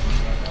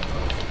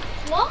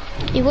 What?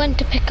 He went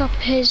to pick up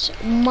his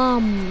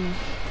mum.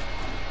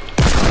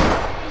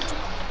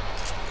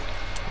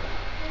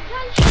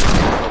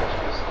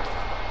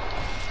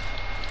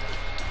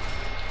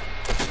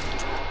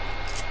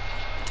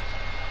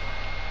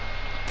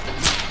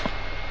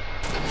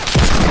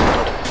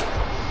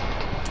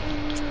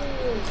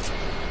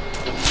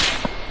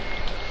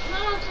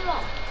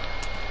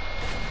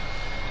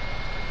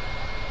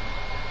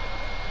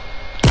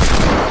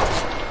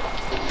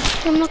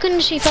 I'm looking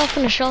to see if off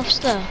on the shelves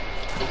there.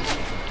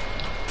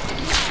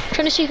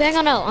 Trying to see if, hang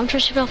on out, I'm trying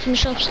to see if off on the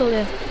shelves still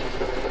there.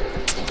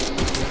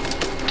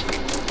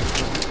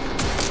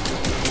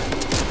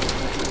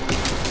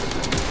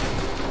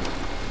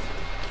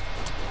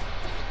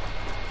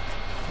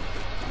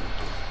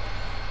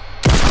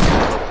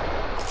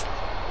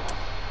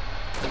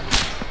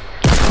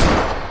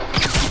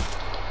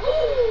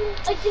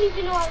 I didn't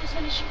even know I was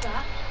going to shoot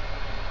that.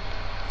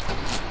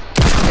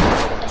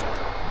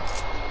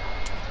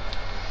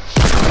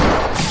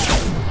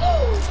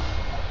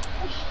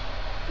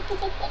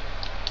 Clip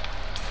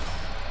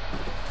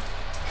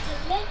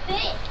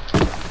it.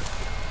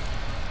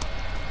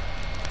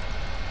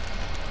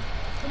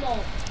 Come on.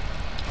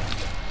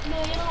 No,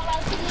 you're not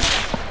allowed to do it.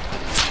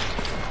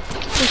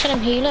 You said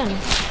I'm healing.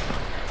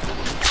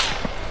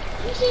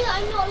 You see that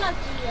I'm not allowed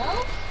to heal?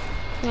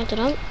 I don't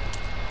know.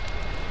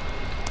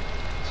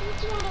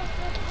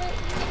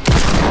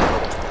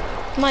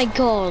 My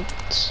God.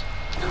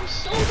 I'm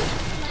so good at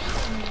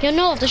playing. You're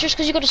not. That's just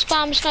because you got a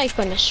spam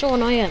sniper and it's so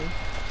annoying.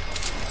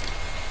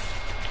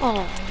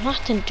 Oh,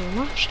 that didn't do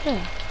much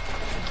there.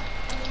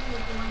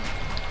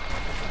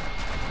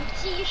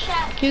 See your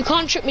shot. You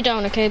can't shoot me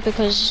down, okay?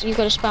 Because you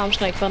got a spam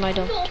sniper and I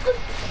don't. No, because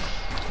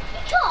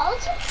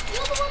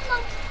you're the one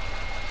that's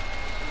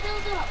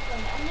building up there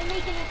and you're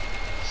making a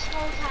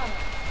small tower.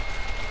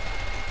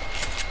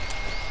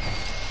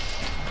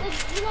 Like,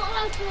 you're not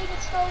allowed to make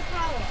a small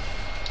tower.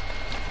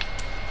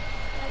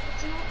 Like,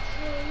 it's not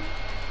true.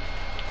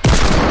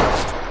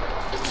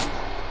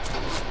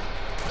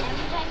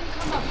 Every time you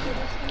come up, you're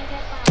just gonna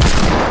get back.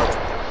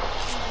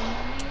 And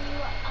then you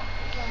up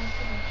there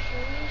gonna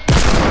show you.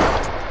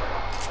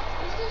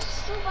 This is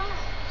so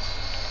bad.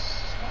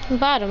 I'm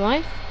bad, am I?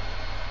 No.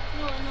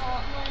 Oh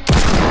my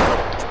God.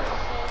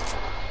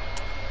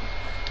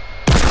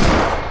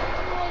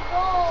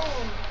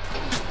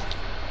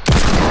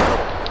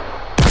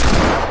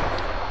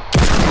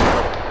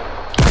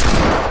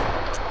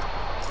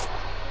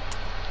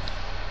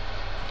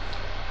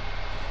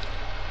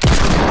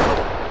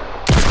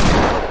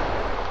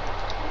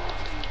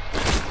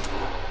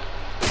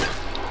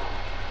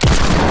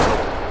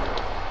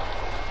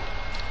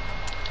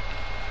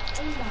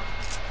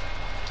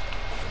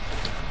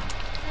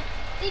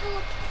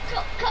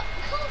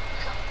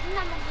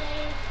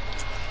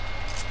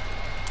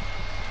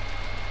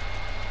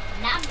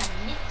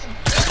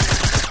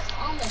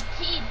 On the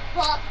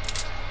teapot.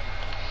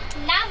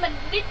 Now I'm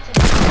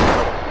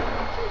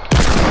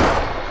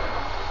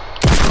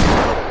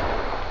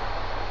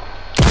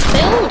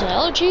Builder?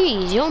 Oh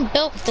jeez, you haven't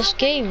built this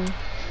game.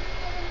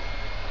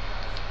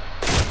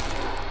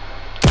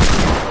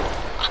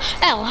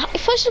 Elle,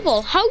 first of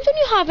all, how don't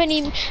you have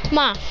any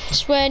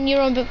maths when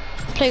you're on the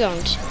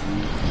playground?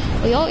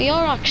 Well, you're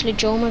actually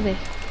Joe, maybe.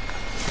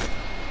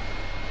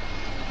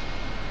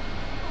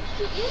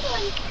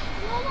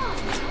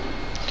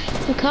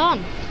 We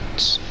can't.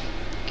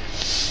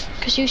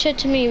 Because you said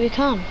to me we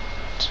can't.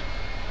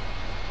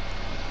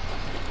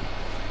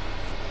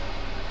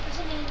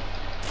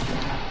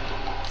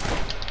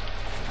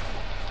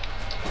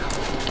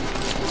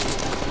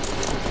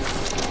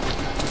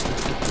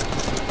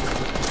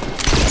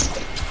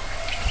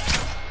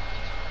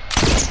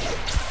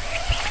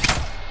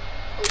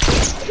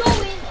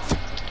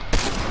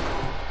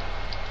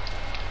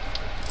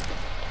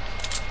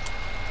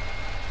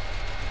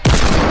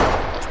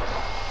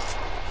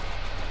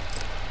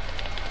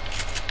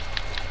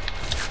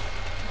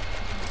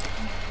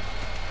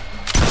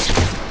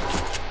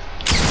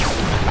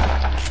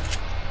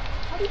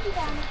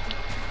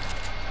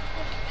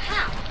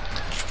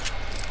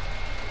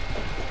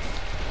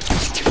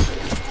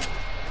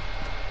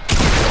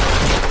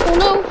 Oh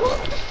no! What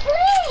the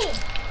flip?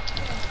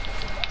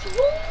 What's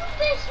wrong with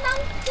this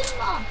mountain,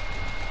 man?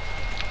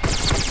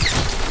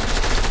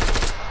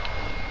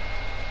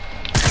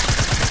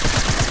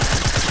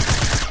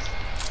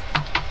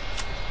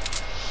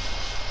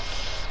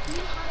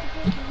 You had a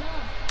good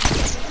enough.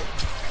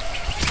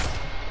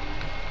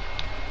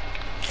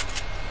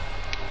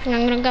 I'm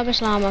gonna grab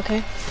this llama,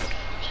 okay?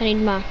 So I need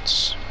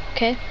mats,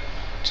 okay?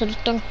 So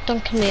just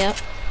don't kill me up.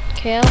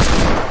 Okay,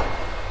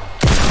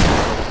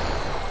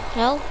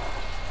 Elle?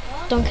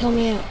 Don't kill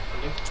me out.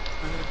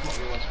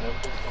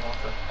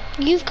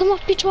 You've come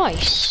up me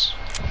twice.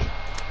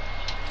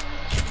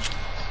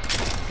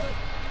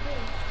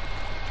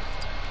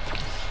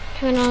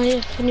 Hang on,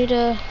 I need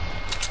to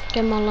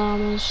get my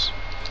llamas.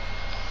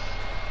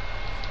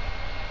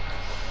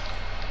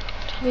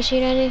 Have you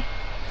seen any?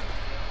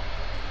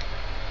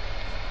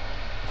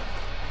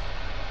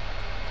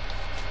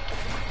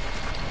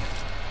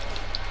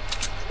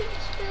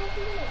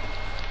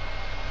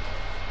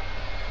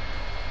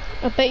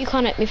 I bet you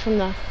can't hit me from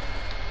there.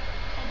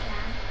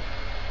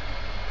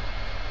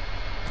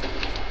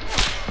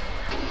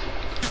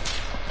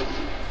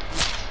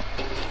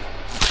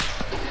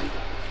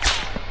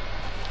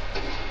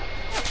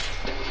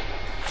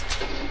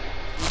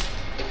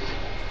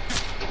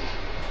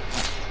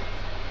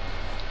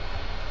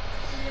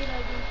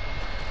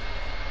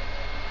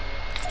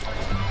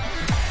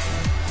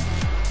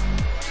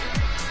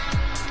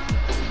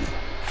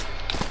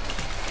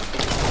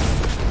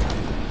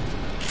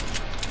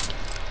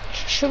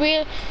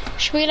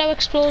 Should we allow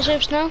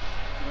explosives now?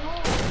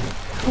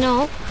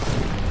 No.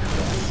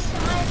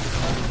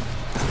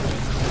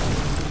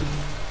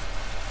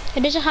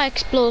 It is a high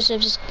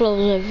explosive,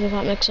 if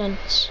that makes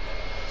sense.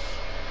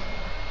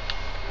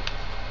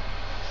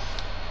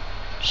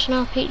 It's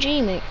an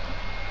RPG, mate.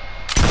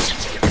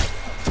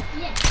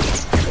 Yeah.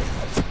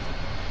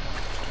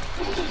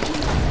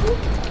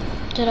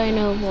 Did I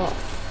know what?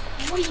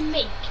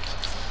 Remake.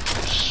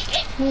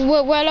 Shit.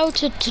 We're allowed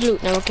to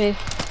loot now, okay?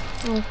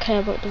 I don't care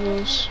about the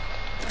rules.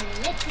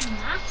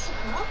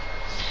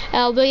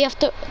 But you have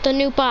to, the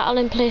new battle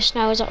in place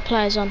now is at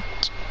Players On.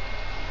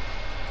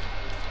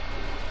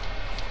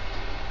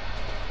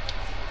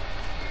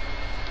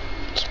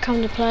 So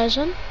come to Players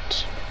On.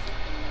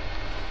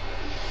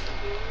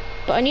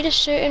 But I need a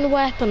certain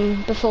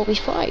weapon before we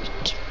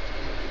fight.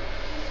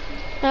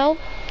 No?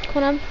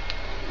 Come on.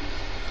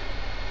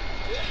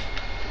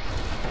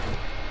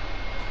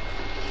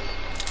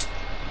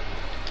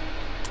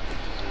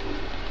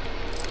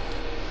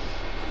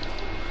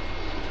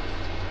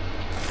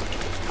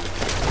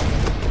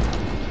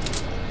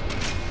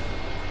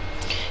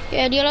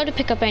 Yeah, you're allowed to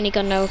pick up any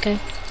gun now, okay?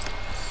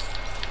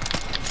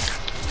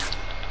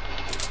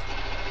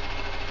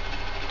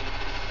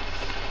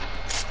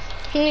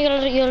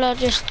 You're allowed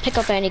to just pick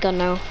up any gun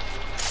now.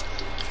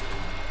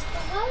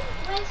 Well,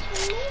 where's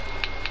Finley?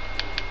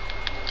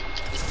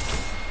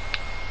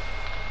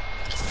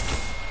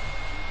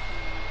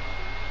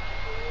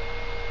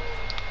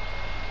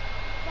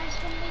 Where's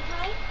Finley,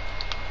 Kai?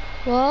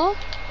 What?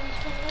 Where's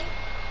Finley?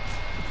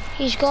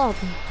 He's gone.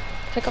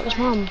 Pick up his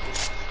mum.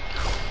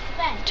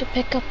 Ben, To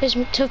pick up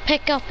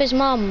his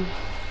mum.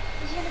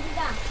 is he gonna be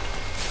back?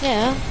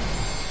 Yeah.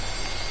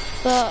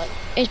 But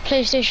his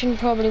PlayStation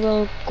probably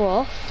will go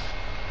off.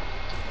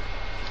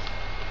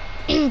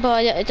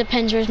 But it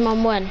depends where his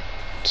mum went.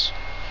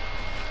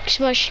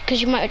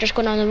 Because you might have just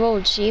gone on the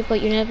road, see,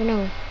 but you never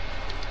know.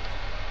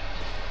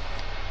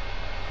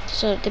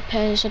 So it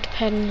depends. It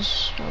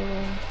depends how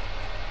long.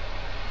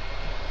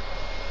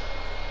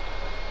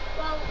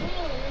 Well, really,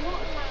 we're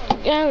not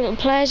allowed. Yeah, little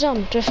players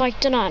on. We're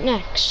fighting that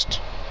next.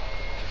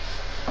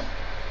 Well,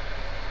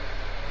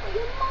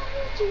 you're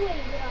miles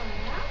away down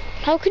there.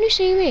 How can you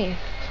see me?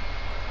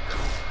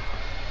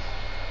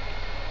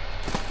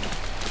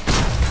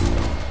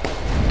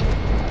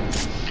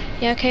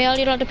 Yeah, okay,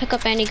 you're allowed to pick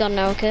up any gun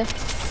now, okay? Again,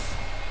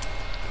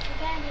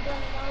 you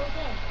don't know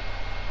again.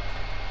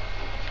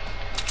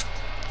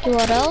 You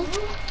what else?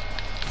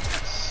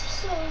 It's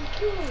so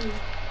cool.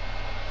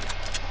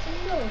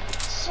 Look,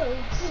 it's so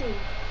cool.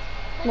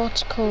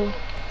 What's cool?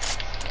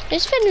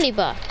 Is Finley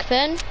back,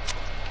 Finn?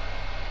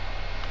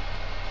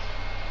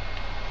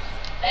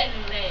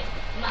 Finley.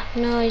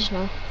 No, he's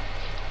not.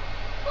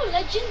 Oh,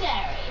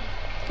 legendary.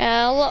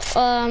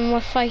 We're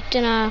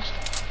fighting at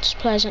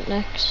Pleasant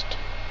next.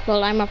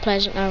 Well, I'm at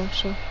Pleasant now,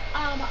 so. A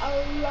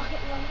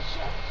rocket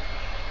launcher.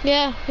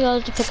 Yeah, you'll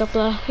have to pick up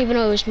that. Even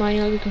though it was mine,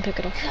 you can pick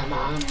it up. Come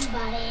on,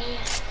 buddy.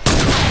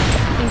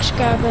 Thanks,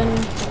 grabbing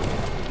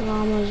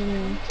llamas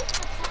and...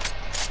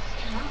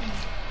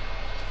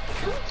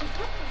 Come to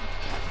Papa.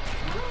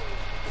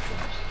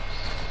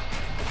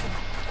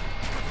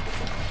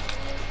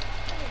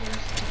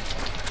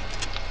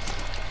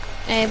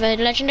 Hey, but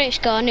Legendary's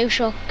got a new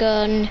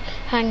shotgun,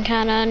 hand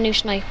cannon, new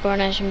sniper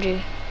and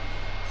SMG.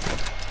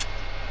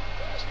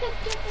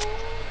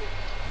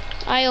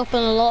 I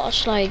open a lot of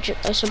supply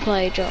drops.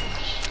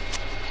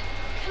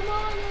 Come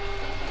on.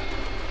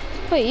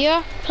 Wait,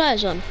 you're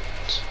Pleasant?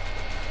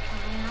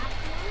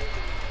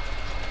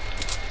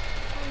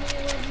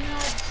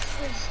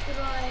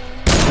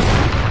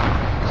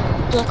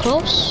 Is that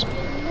close?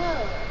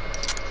 No.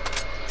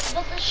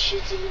 But the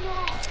shitty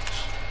notch.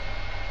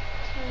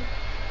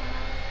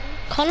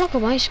 Can't look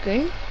on my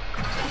screen.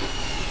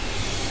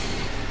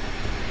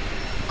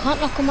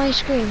 Can't look on my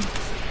screen.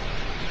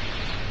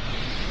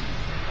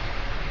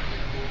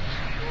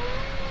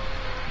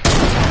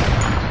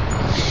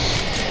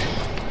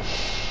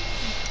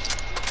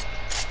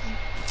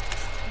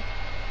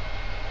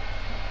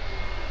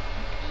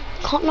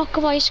 Can't look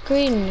at my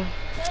screen. You're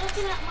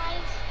looking at my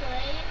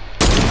screen.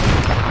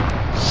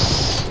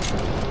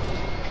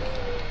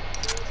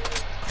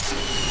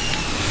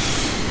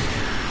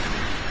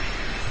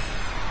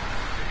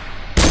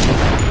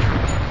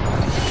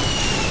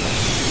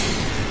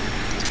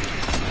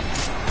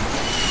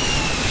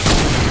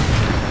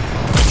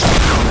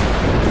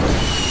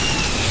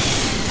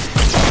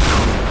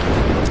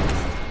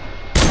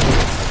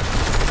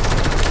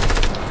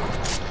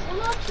 We're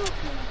not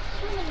talking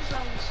swimming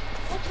zones.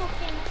 We're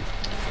talking.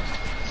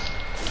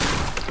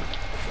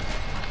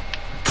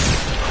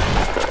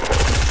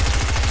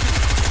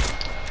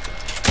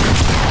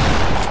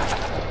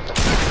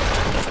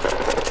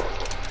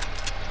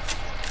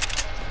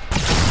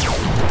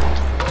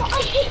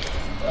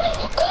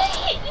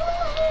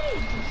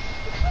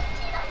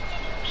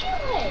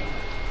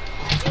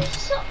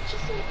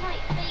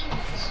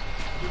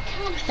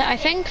 I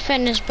think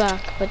Finn is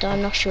back, but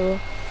I'm not sure.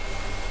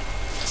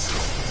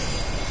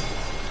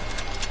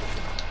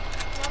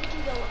 Now we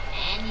can go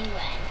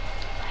anywhere.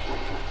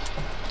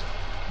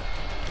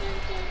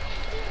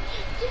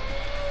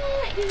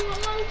 You're not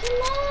allowed to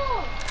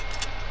laugh.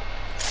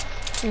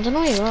 I don't know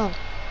where you are.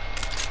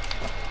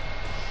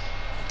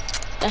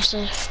 That's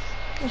a...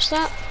 What's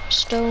that?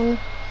 Stone.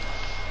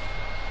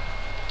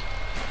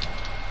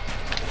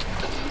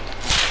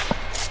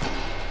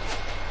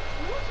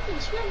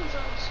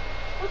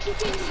 What you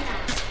doing now?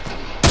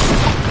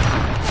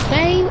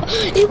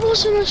 It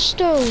wasn't a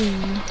stone.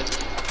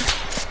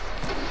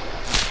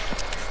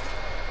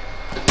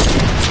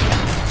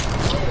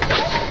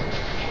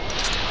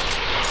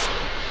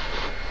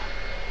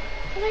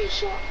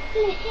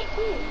 It hit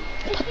you.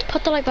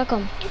 Put the light back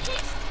on. It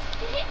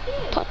hit you.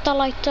 Put the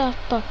light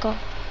back on.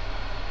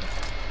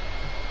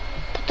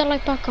 Put the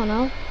light back on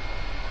now.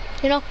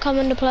 You're not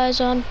coming to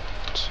Pleasant.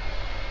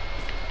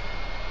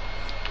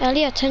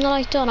 Elliot, turn the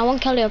light on. I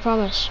won't kill you, I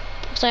promise.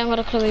 Because I haven't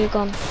got a clue where you've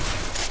gone.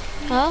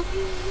 Huh?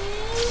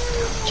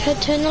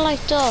 Turn the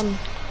light on.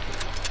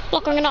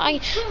 Look,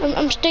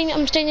 I'm staying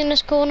in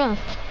this corner.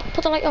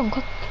 Put the light on,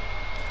 quick.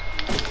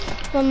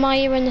 I'm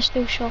Maya in this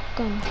new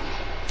shotgun.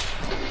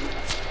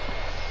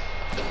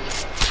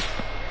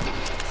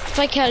 If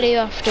I kill you, you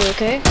have to,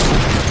 okay?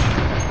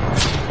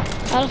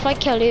 Well, if I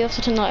kill you, you have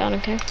to turn the light on,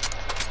 okay?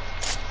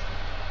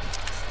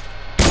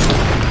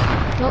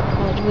 Oh,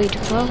 God, weed.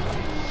 Well,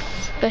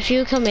 but if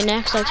you kill me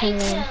next, I'll turn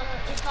it on.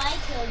 If I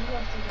kill you,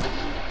 have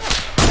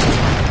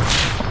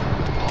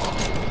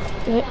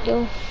to Do it,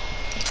 yo.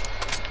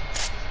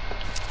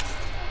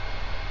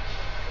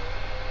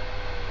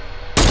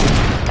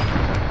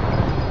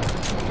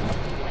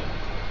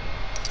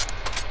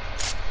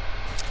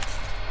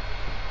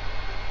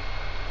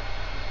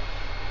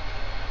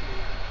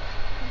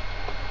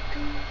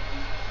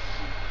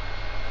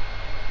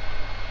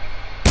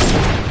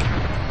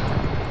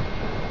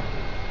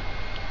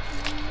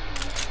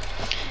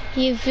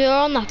 If you're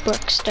on that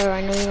brick stair,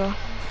 I know you are.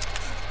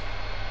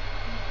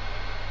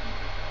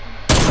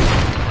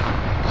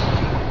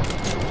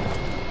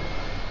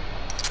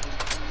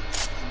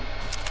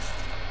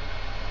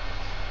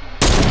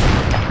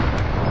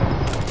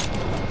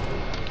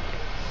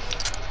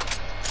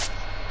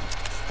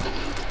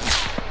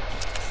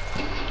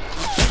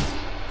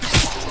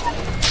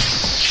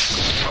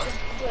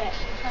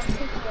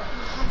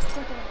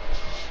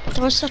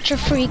 That was such a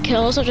free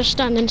kill, so just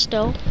standing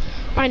still.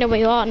 I know where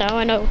you are now,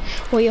 I know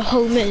where your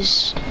home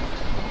is.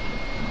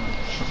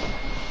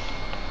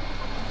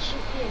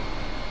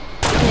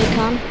 No, you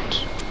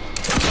can't.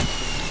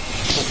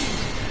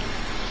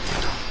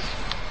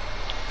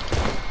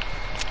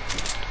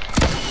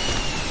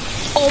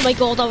 Oh my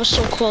god, that was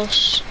so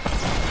close.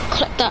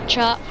 Click that,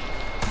 chat.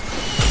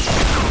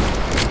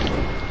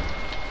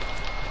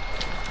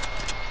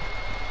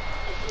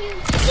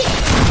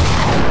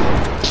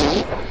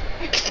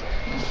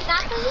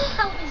 That doesn't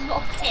count as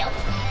not kill.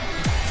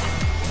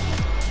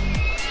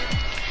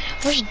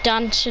 I was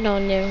dancing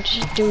on you,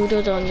 just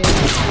doodled on you.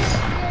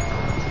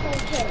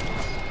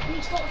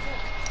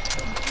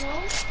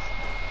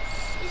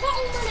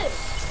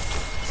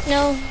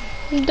 No,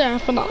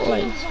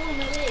 definitely.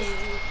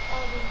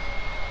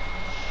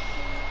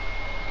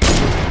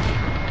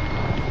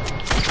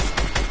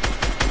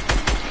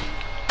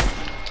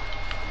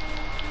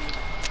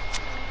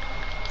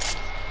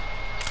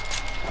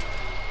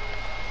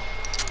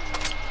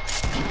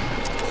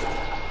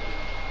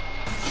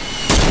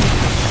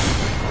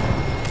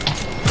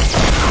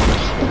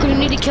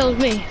 He killed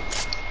me.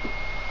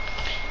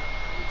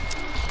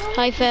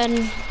 Hi Fen,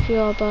 if you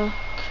are back.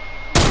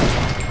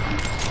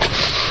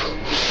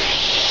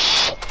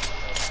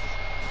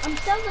 I'm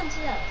still going to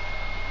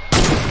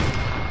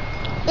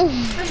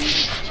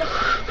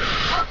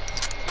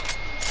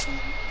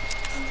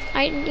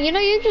you know,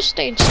 you just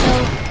stayed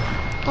still.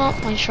 Oh,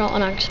 I shot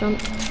an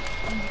accident.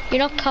 You're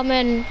not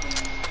coming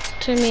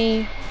to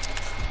me.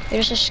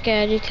 You're just a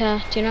scaredy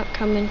cat. You're not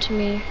coming to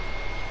me.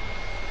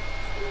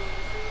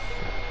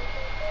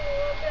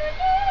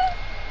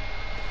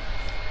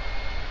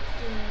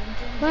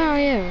 Where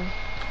are you?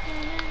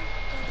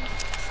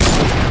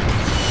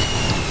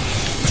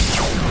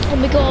 Oh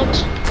my god.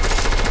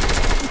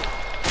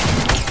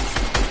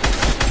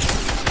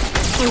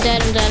 I'm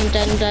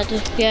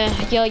dead.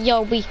 Yeah,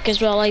 you're weak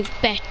as well, I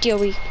bet you're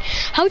weak.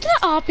 How did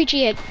that RPG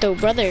hit though,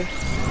 brother?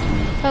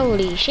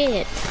 Holy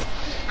shit.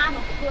 I'm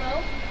a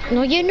pro.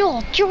 No, you're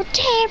not. You're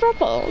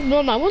terrible.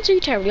 No, I won't say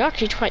you're terrible. You're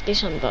actually quite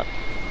decent, but...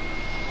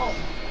 Oh.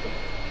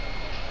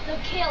 The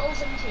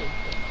kills and take.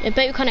 I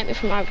bet you can't hit me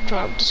from out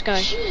the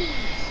sky.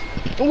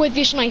 With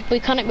your sniper, you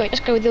can't hit me out the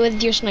sky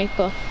with your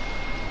sniper.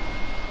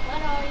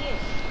 Where are you?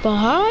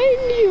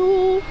 Behind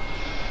you.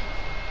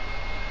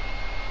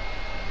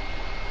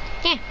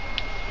 Yeah.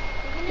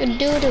 Good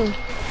doo-doo.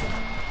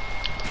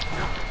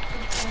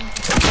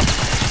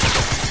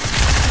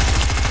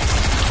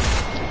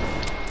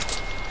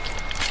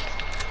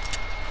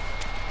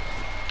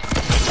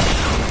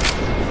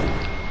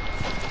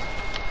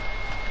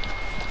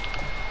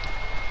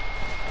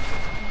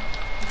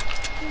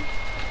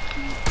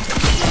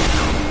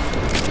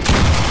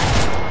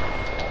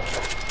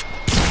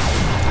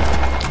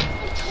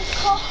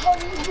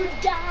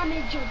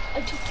 I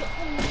took your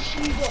whole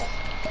shield off.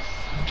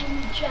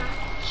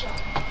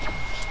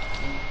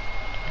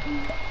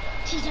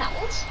 Tea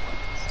towels.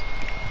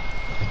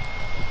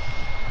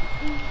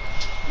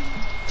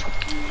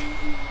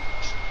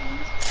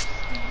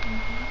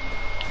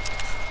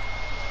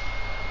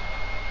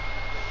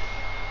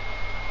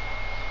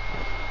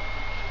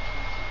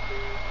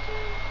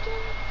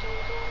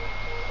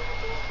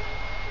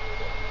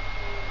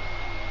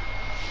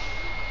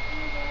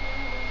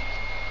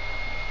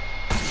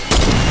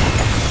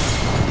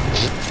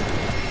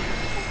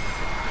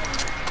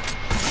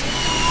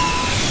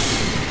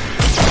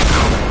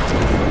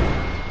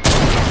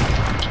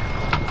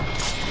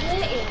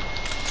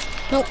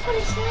 Nope. What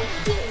is that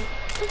do?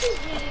 This is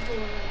really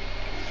boring.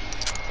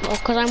 Well,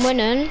 because I'm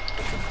winning.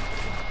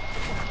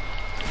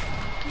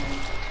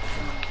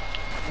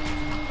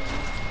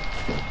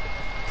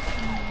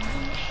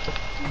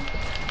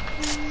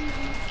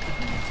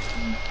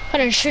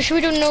 Hold on, should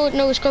we do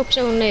no scopes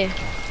only?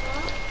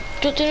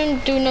 What?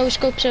 Do no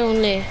scopes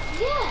only.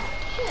 Yeah,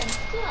 sure, let's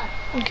do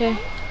it. Okay.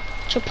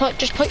 So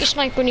just put your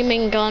sniper on your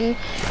main gun.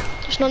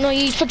 There's no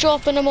need for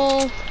dropping them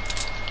all.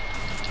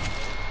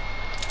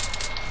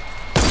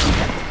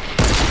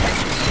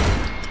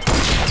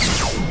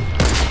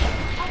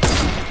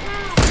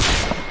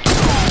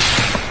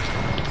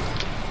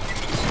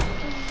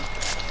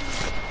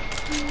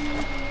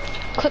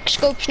 Quick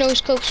scopes, no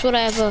scopes,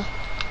 whatever.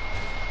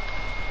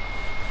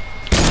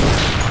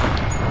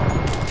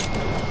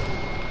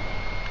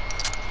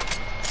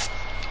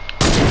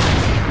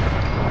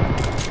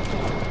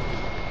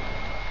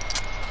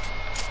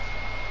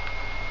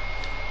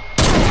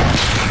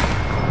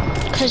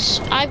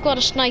 Because I've got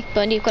a sniper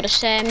and you've got a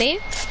semi,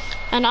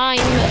 and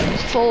I'm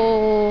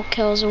 4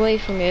 kills away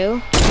from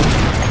you.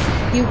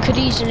 You could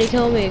easily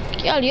kill me.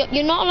 Yeah,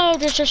 you're not allowed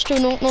to just do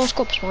no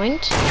scopes,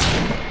 mind.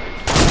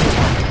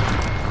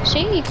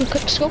 See, you can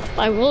quick scope.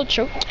 I will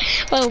choke.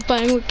 Well,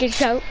 bang, we can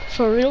shout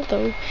for real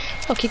though.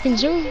 Okay, you can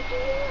zoom.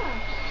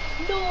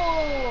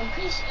 No,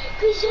 cause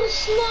you're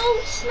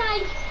slow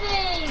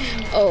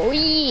sniping. Oh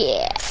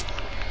yeah.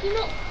 You're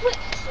not quick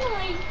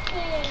sniping.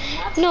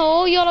 That's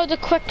No, you're allowed to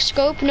quick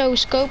scope, no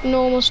scope,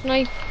 normal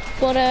snipe,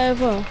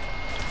 whatever.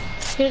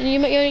 You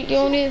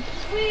only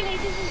really,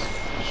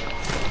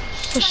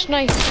 this is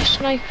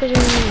snipers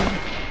only.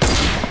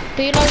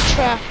 But you allowed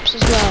traps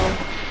as well.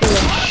 If you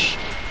wish.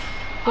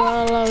 You're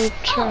allowed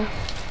traps.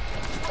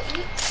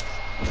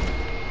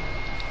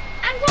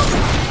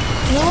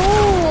 No.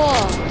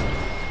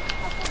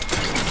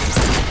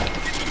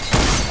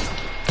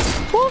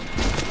 What?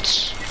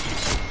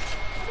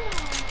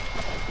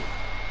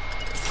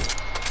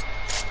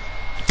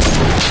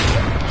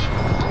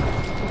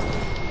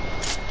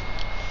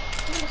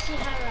 See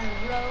how I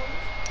roll.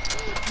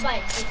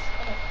 But it's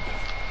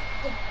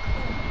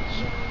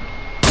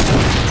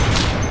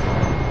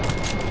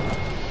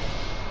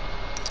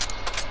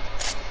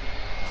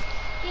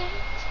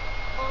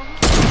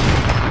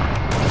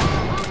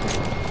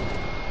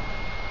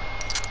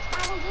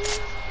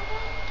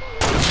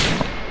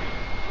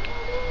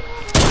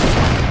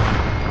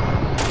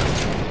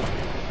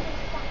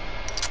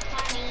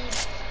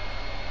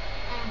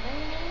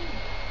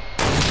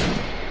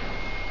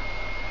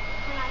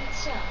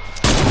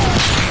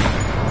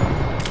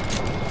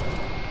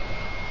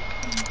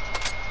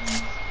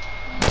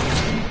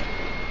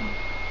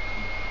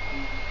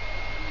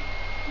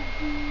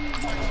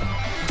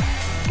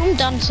I'm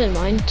dancing,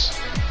 mind.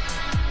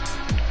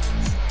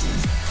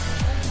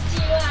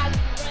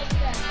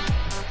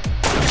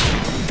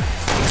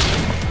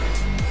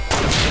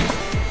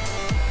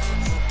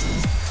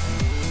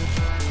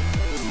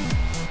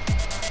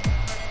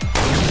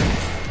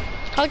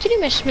 How did you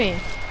miss me?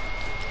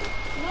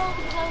 No,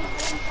 because I was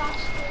going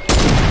faster.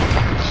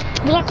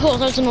 Was that close?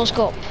 That was a no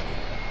scope.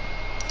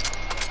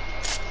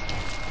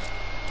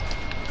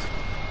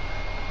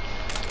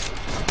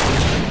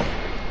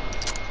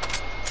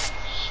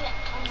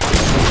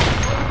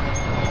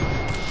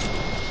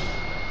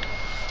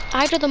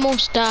 I do the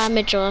most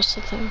damage, or that's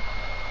the thing.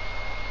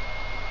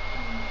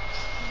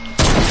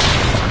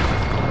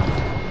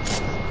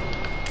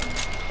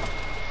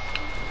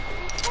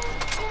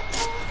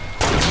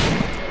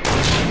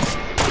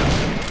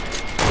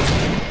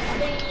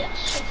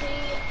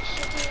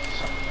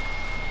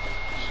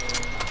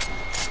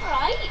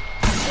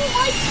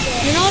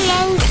 You're not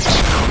allowed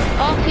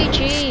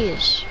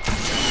RPGs.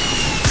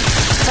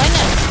 Find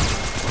it.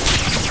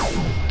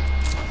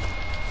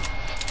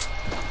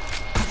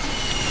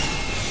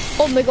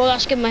 Oh my god,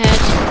 that's in my head.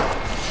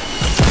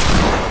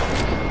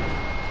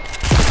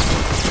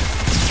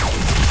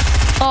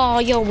 Oh,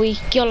 you're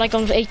weak. You're like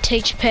on 8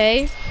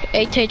 HP.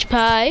 8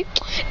 HP.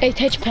 8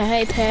 HP.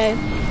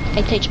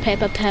 8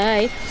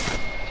 HP.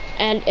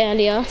 And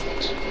earlier,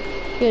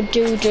 you're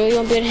doo-doo. You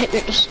won't be able to hit me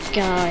at the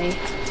sky.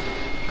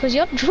 Because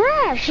you're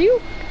trash.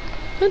 You.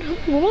 When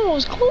I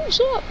was close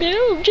up, you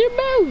know,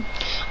 Jimbo.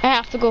 I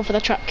have to go for the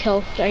trap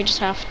kill. I just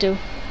have to.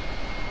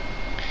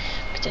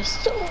 Because you're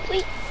so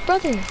weak,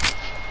 brother.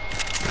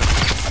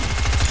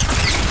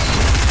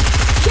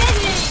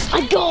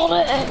 I got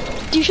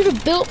it! You should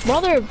have built,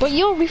 brother, but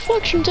your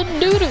reflection didn't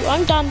do it.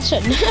 I'm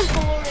dancing.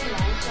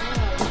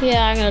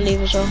 Yeah, I'm gonna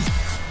leave as well.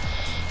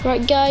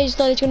 Right, guys,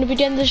 that is going to be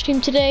the end of the stream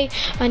today.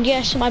 And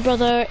yes, my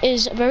brother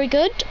is very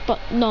good, but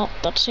not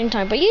at the same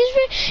time. But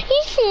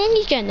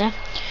he's getting there.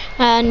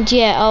 And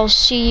yeah, I'll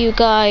see you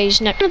guys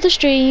next of the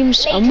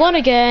streams and one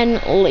again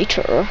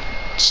later.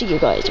 See you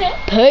guys.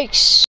 Peace.